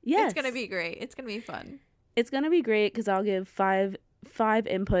 Yes. It's gonna be great. It's gonna be fun. It's gonna be great because I'll give five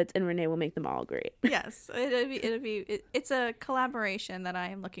inputs and Renee will make them all great. Yes, it's a collaboration that I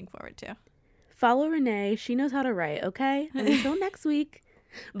am looking forward to. Follow Renee. She knows how to write, okay? And until next week,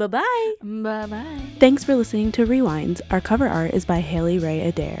 bye-bye. Bye-bye. Thanks for listening to Rewinds. Our cover art is by Haley Ray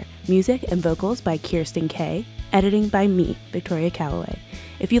Adair. Music and vocals by Kirsten Kay. Editing by me, Victoria Calloway.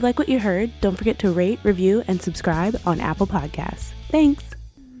 If you like what you heard, don't forget to rate, review, and subscribe on Apple Podcasts. Thanks.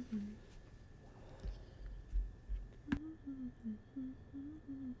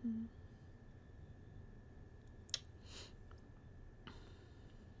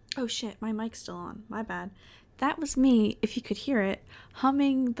 Oh shit, my mic's still on. My bad. That was me, if you could hear it,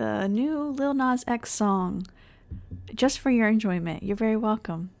 humming the new Lil Nas X song. Just for your enjoyment. You're very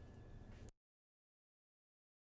welcome.